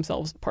consider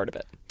themselves part of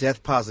it.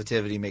 Death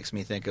positivity makes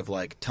me think of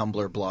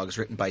Tumblr blogs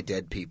written by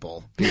dead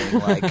people being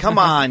like, come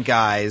on,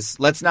 guys,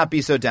 let's not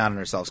be so down on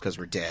ourselves because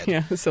we're dead.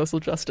 Yeah, social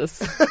justice.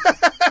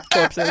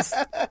 Corpses.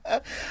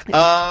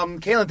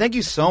 Caitlin, thank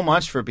you so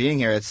much for being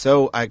here. It's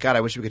so, I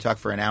wish we could talk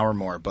for an hour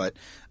more, but,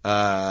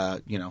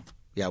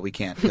 yeah, we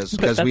can't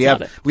because we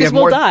have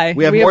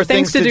more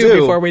things to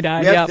do before we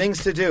die. We have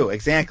things to do,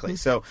 exactly.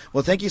 So,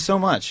 well, thank you so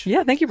much.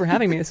 Yeah, thank you for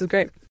having me. This is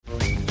great.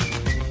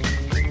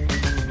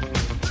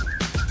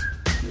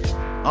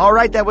 All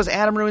right, that was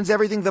Adam Ruins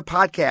Everything, the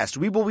podcast.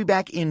 We will be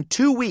back in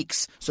 2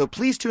 weeks, so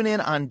please tune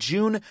in on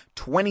June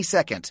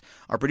 22nd.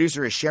 Our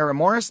producer is Shara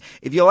Morris.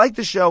 If you like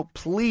the show,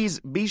 please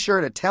be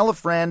sure to tell a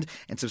friend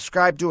and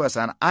subscribe to us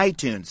on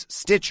iTunes,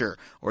 Stitcher,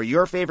 or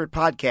your favorite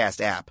podcast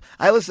app.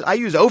 I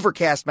use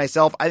Overcast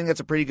myself. I think that's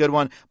a pretty good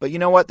one, but you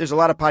know what? There's a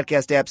lot of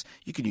podcast apps.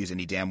 You can use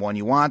any damn one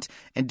you want.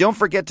 And don't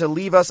forget to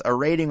leave us a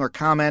rating or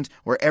comment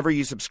wherever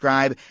you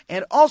subscribe.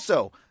 And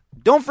also,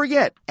 don't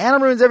forget,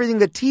 Adam Ruins Everything,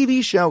 the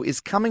TV show, is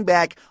coming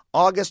back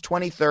August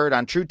 23rd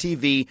on True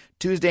TV,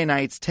 Tuesday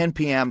nights, 10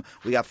 p.m.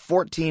 We got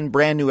 14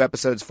 brand new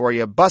episodes for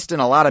you, busting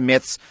a lot of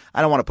myths.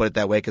 I don't want to put it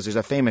that way because there's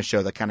a famous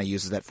show that kind of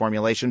uses that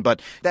formulation,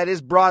 but that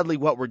is broadly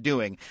what we're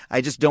doing.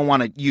 I just don't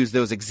want to use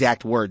those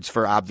exact words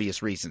for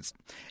obvious reasons.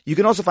 You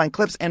can also find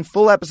clips and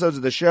full episodes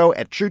of the show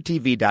at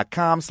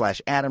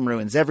truetv.com/Adam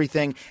Ruins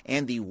Everything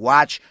and the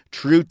Watch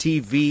True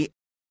TV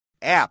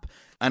app.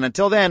 And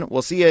until then,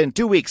 we'll see you in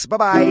 2 weeks.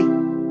 Bye-bye.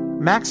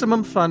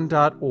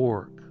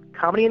 MaximumFun.org.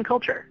 Comedy and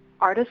culture.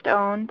 Artist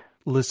owned.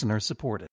 Listener supported.